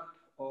flap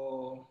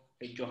or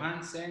a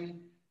Johansen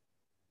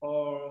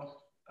or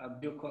a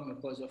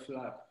buccal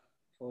flap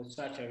for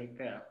such a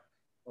repair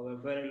of a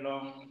very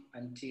long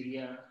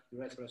anterior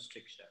urethral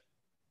stricture?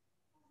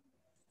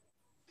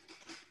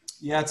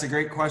 Yeah, it's a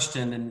great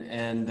question,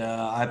 and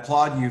I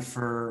applaud you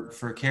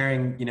for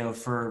caring,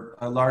 for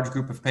a large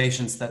group of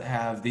patients that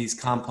have these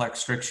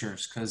complex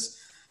strictures. Because,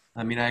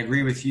 I mean, I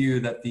agree with you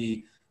that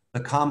the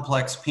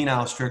complex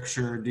penile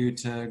stricture due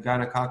to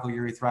gonococcal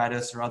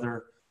urethritis or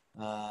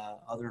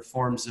other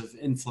forms of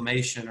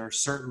inflammation are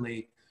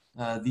certainly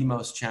the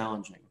most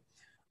challenging.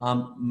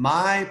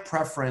 My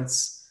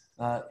preference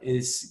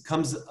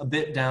comes a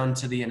bit down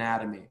to the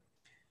anatomy,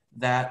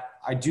 that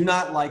I do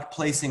not like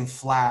placing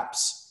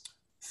flaps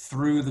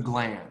through the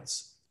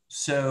glands.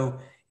 So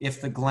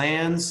if the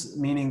glands,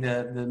 meaning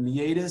the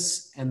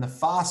meatus and the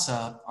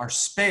fossa, are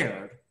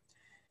spared,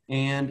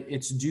 and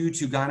it's due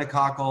to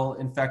gonococcal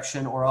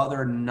infection or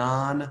other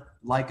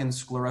non-lichen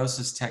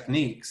sclerosis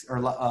techniques or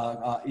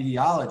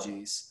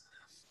etiologies,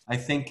 I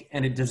think,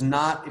 and it does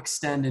not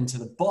extend into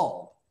the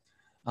bulb,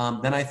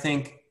 then I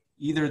think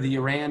either the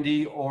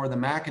Urandi or the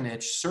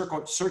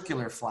Makinich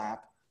circular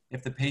flap,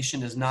 if the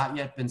patient has not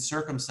yet been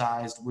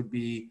circumcised, would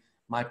be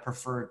my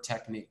preferred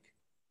technique.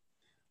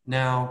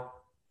 Now,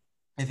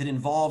 if it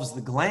involves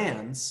the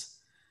glands,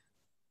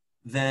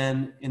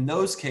 then in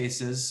those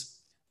cases,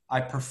 I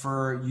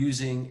prefer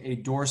using a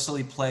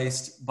dorsally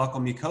placed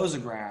buccal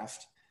mucosa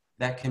graft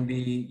that can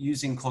be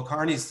using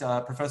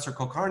Professor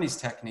Kulkarni's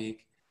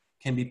technique,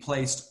 can be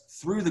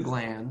placed through the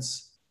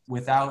glands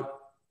without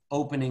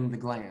opening the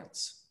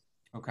glands,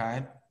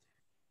 okay?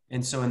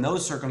 And so in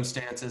those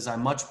circumstances, I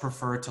much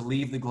prefer to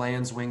leave the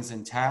glands wings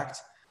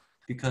intact,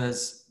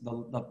 because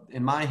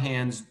in my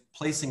hands,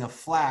 placing a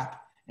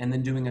flap and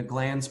then doing a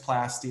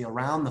glandsplasty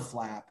around the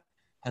flap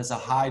has a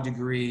high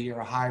degree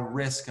or a high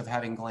risk of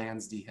having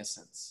glands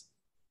dehiscence.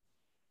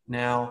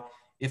 Now,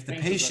 if the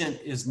patient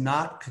is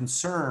not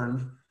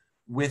concerned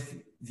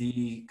with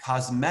the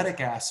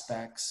cosmetic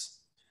aspects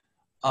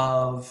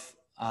of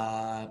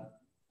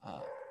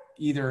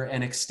either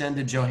an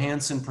extended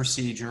Johansen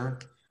procedure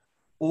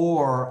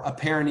or a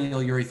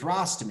perineal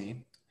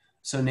urethrostomy,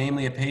 so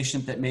namely a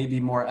patient that may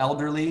be more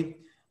elderly,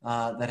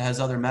 that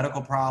has other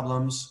medical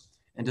problems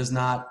and is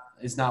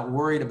not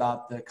worried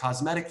about the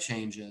cosmetic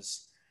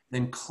changes,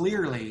 then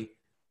clearly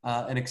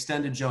an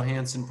extended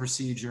Johansen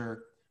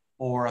procedure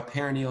or a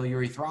perineal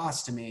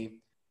urethrostomy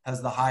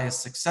has the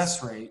highest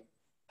success rate.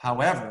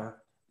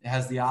 However, it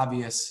has the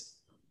obvious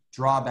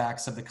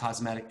drawbacks of the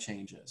cosmetic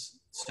changes.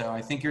 So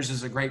I think yours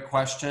is a great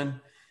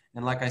question.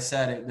 And like I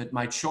said,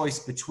 my choice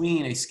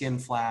between a skin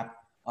flap,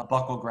 a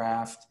buccal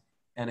graft,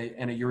 and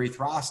a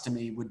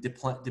urethrostomy would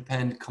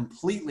depend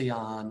completely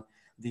on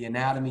the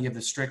anatomy of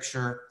the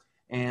stricture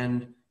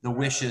and the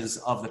wishes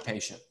of the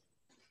patient.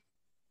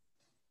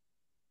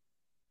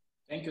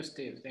 Thank you,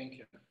 Steve. Thank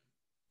you.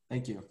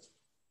 Thank you.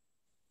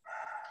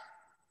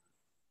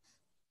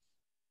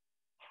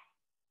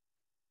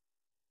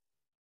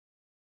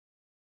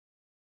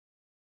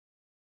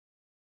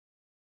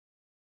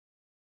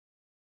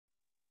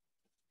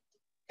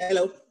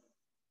 Hello.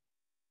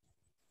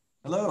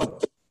 Hello.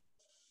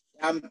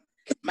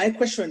 My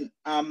question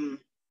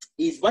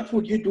is, what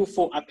would you do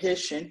for a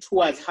patient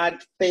who has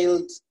had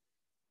failed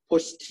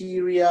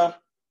posterior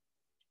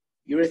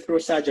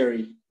urethral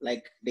surgery?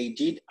 Like they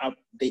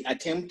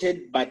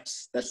attempted, but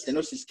the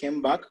stenosis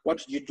came back. What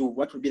would you do?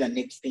 What would be the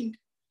next thing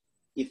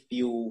if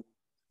you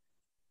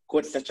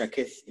got such a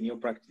case in your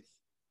practice?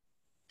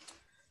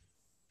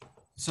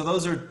 So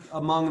those are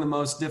among the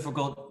most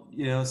difficult,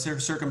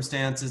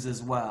 circumstances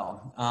as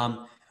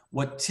well.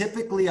 What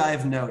typically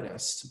I've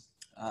noticed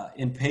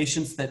in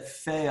patients that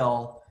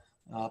fail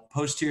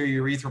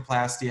posterior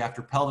urethroplasty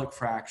after pelvic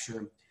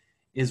fracture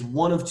is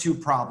one of two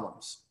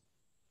problems.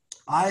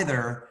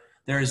 Either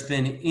there has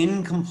been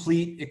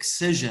incomplete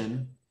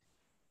excision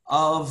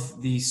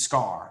of the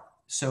scar.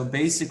 So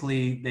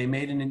basically they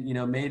made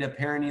a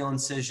perineal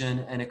incision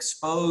and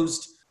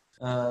exposed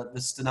the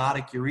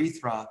stenotic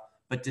urethra,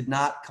 but did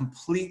not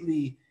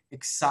completely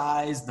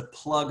excise the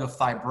plug of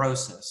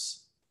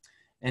fibrosis.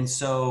 And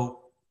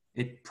so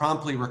it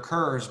promptly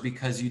recurs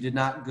because you did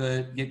not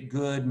get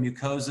good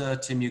mucosa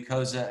to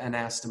mucosa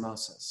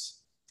anastomosis.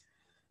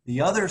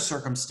 The other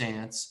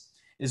circumstance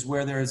is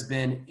where there has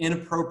been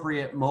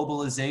inappropriate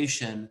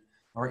mobilization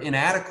or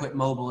inadequate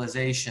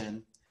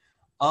mobilization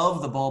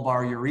of the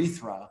bulbar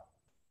urethra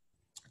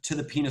to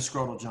the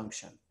penoscrotal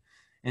junction.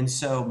 And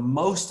so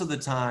most of the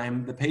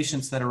time, the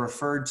patients that are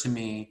referred to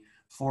me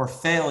for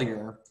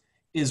failure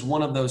is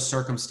one of those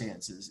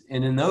circumstances.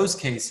 And in those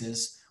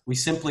cases, we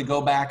simply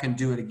go back and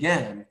do it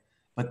again,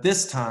 but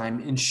this time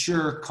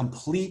ensure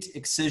complete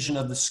excision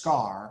of the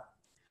scar,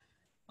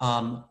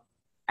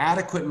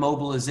 adequate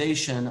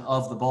mobilization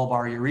of the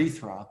bulbar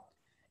urethra,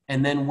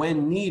 and then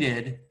when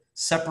needed,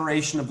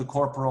 separation of the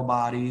corporal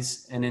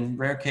bodies, and in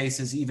rare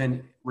cases,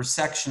 even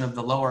resection of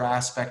the lower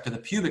aspect of the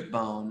pubic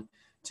bone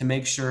to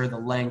make sure the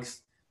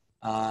length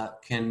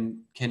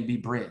can be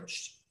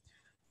bridged.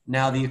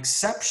 Now, the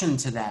exception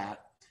to that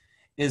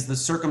is the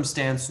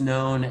circumstance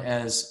known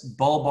as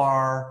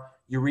bulbar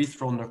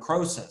urethral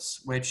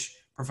necrosis, which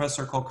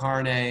Professor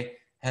Kulkarni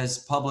has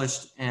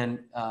published and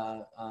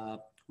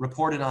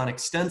reported on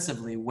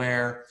extensively,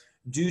 where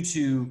due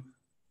to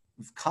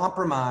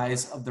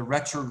compromise of the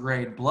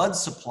retrograde blood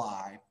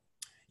supply,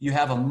 you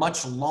have a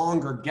much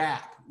longer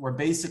gap where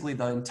basically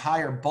the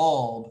entire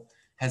bulb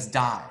has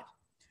died.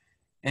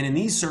 And in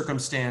these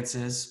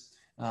circumstances,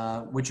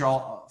 which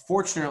are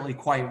fortunately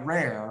quite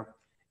rare,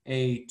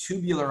 a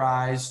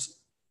tubularized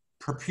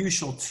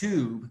perputial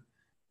tube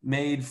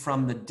made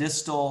from the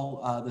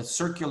distal, the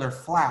circular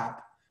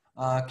flap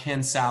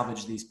can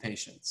salvage these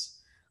patients.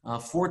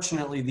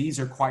 Fortunately, these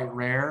are quite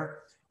rare.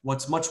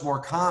 What's much more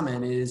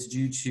common is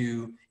due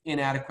to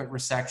inadequate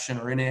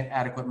resection or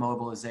inadequate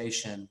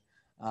mobilization,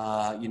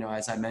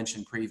 as I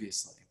mentioned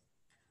previously.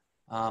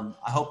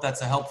 I hope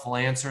that's a helpful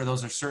answer.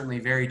 Those are certainly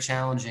very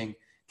challenging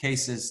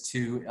cases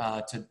to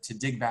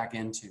dig back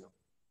into.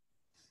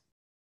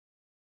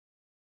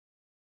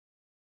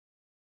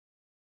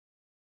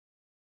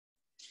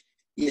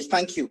 Yes,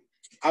 thank you.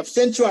 I've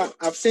sent you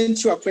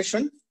a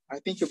question. I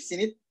think you've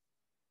seen it.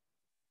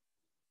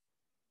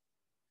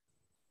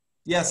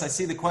 Yes, I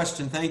see the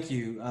question. Thank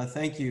you.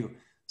 Thank you.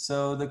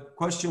 So the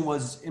question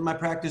was, in my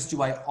practice,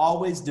 do I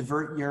always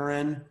divert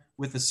urine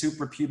with a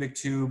suprapubic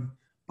tube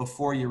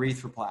before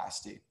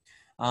urethroplasty?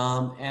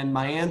 And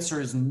my answer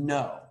is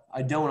no,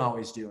 I don't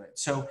always do it.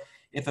 So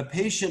if a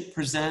patient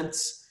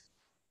presents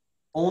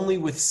only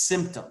with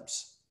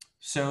symptoms,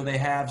 so they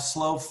have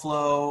slow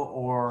flow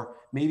or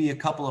maybe a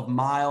couple of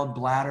mild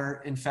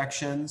bladder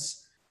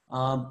infections,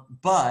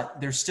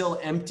 but they're still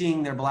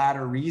emptying their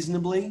bladder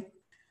reasonably,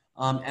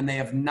 and they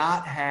have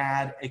not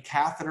had a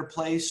catheter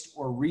placed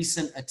or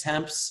recent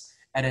attempts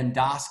at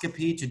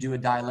endoscopy to do a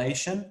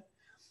dilation.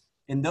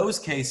 In those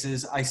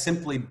cases, I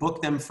simply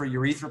book them for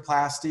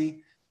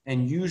urethroplasty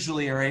and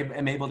usually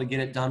am able to get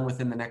it done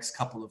within the next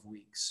couple of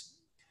weeks.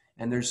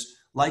 And there's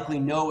likely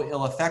no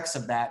ill effects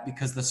of that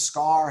because the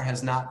scar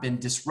has not been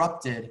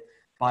disrupted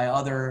by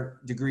other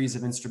degrees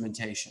of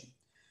instrumentation.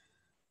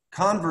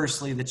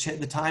 Conversely,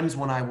 the times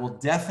when I will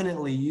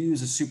definitely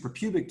use a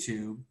suprapubic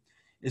tube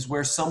is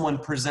where someone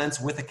presents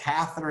with a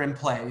catheter in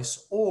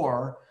place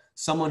or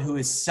someone who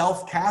is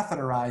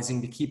self-catheterizing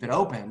to keep it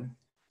open.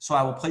 So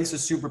I will place a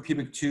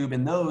suprapubic tube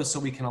in those so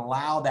we can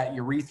allow that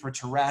urethra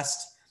to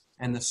rest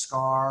and the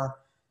scar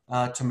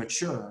to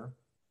mature.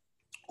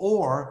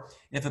 Or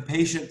if a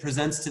patient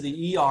presents to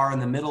the ER in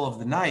the middle of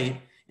the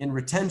night in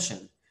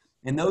retention,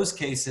 in those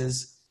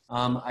cases,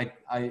 I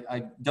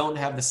don't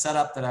have the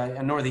setup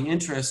nor the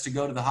interest to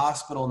go to the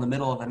hospital in the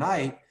middle of the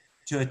night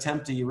to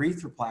attempt a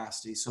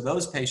urethroplasty. So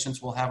those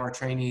patients will have our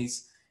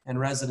trainees and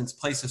residents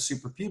place a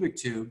suprapubic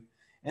tube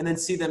and then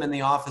see them in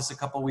the office a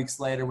couple weeks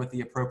later with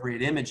the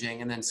appropriate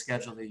imaging and then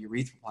schedule the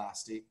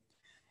urethroplasty.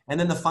 And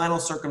then the final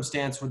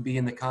circumstance would be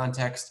in the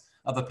context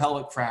of a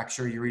pelvic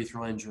fracture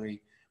urethral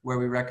injury, where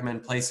we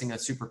recommend placing a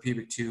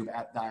suprapubic tube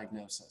at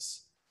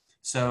diagnosis.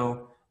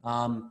 So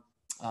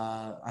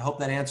I hope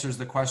that answers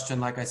the question.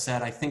 Like I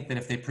said, I think that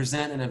if they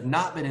present and have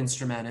not been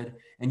instrumented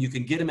and you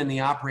can get them in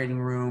the operating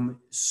room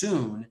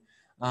soon,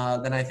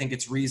 then I think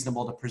it's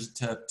reasonable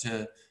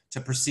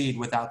to proceed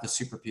without the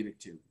suprapubic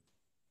tube.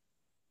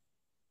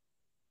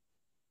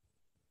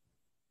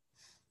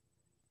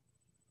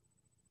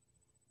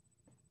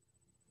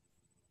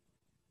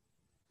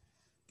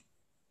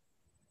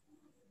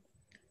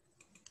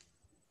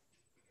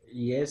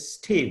 Yes,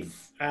 Steve.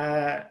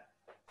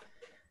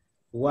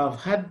 We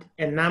have had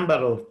a number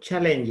of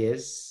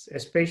challenges,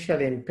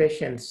 especially in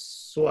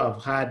patients who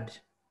have had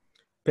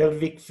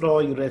pelvic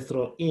floor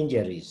urethral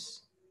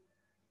injuries.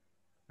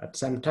 But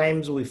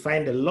sometimes we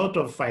find a lot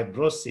of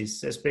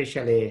fibrosis,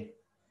 especially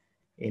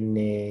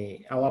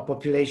in our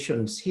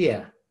populations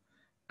here,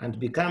 and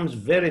becomes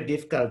very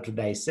difficult to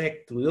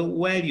dissect.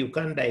 Where you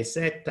can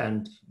dissect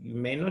and you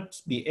may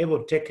not be able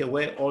to take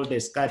away all the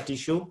scar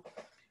tissue,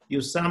 you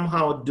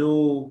somehow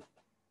do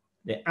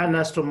the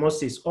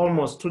anastomosis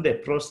almost to the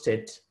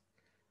prostate,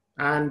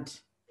 and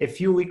a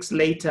few weeks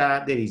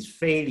later, there is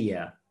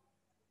failure.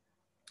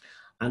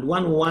 And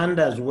one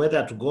wonders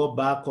whether to go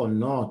back or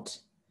not.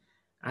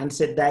 And it's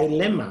a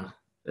dilemma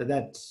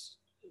that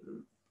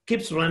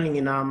keeps running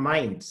in our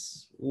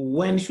minds.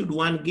 When should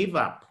one give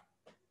up?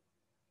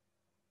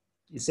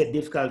 It's a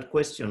difficult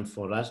question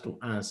for us to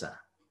answer.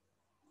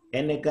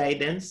 Any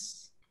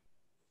guidance?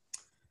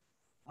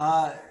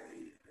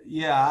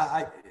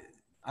 Yeah,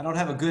 I don't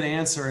have a good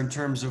answer in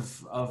terms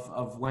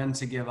of when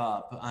to give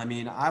up. I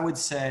mean, I would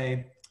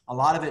say a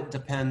lot of it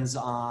depends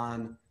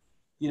on,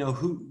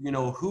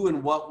 who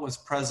and what was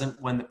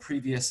present when the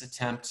previous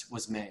attempt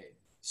was made.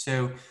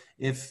 So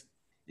if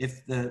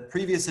the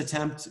previous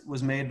attempt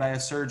was made by a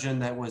surgeon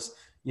that was,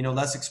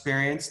 less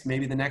experienced,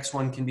 maybe the next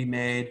one can be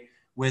made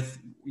with,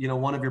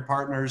 one of your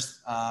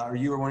partners or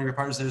you or one of your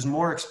partners that is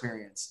more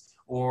experienced,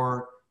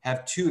 or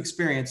have two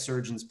experienced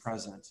surgeons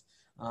present.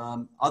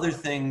 Other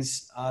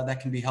things that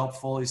can be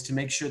helpful is to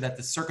make sure that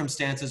the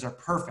circumstances are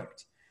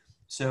perfect.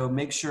 So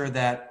make sure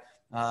that,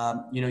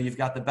 you've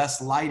got the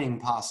best lighting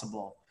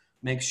possible.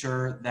 Make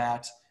sure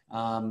that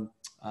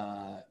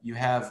you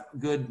have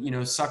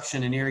good,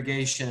 suction and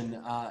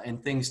irrigation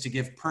and things to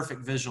give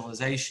perfect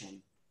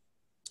visualization.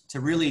 To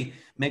really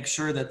make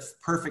sure that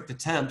perfect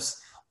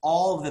attempts,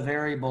 all of the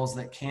variables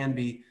that can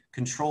be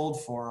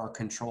controlled for are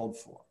controlled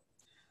for.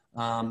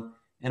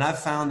 And I've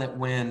found that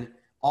when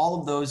all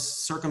of those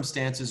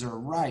circumstances are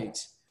right,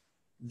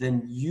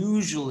 then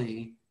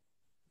usually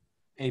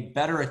a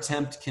better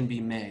attempt can be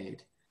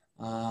made.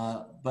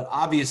 But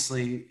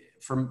obviously,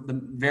 for the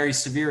very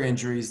severe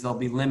injuries, there'll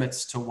be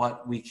limits to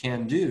what we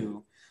can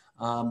do.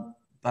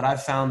 But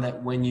I've found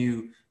that when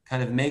you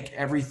kind of make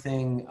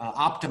everything,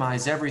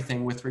 optimize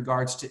everything with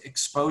regards to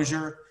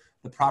exposure,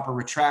 the proper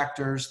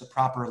retractors, the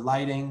proper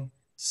lighting,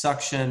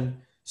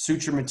 suction,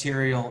 suture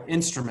material,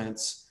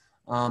 instruments,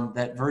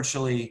 that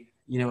virtually,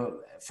 you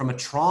know, from a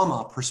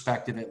trauma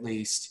perspective at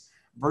least,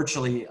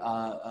 virtually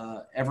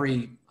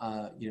every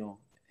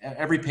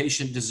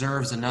patient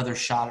deserves another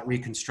shot at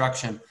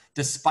reconstruction,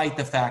 despite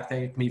the fact that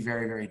it can be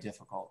very, very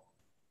difficult.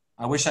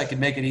 I wish I could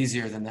make it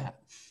easier than that.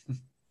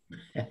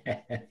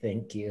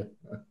 Thank you.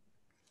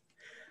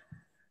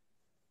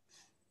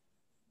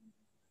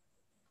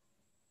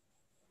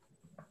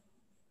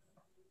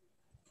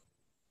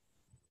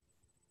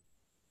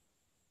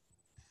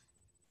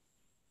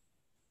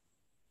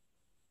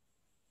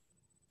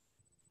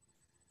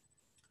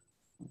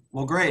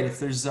 Well, great. If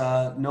there's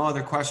no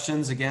other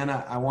questions, again,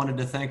 I wanted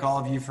to thank all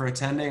of you for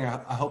attending.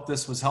 I hope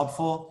this was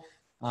helpful.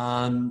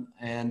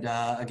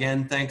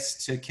 Again,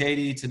 thanks to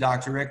Katie, to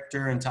Dr.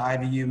 Richter, and to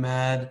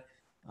IVUmed.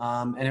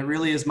 And it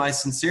really is my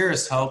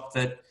sincerest hope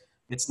that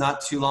it's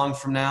not too long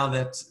from now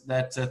that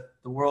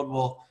the world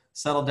will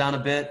settle down a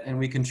bit and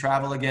we can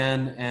travel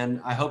again.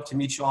 And I hope to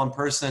meet you all in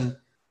person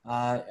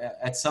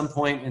at some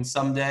point and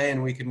someday,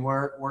 and we can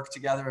work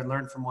together and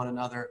learn from one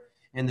another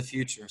in the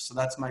future. So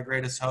that's my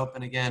greatest hope.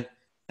 And again,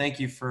 thank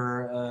you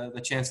for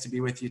the chance to be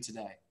with you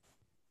today.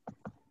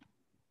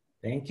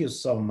 Thank you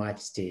so much,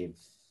 Steve.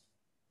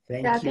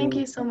 Thank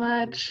you so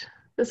much.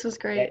 This was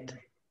great.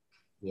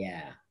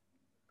 Yeah.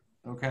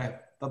 Okay.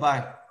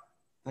 Bye-bye.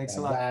 Thanks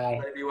a lot.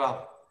 Bye. Be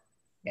well.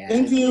 Yeah.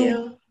 Thank you. Thank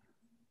you.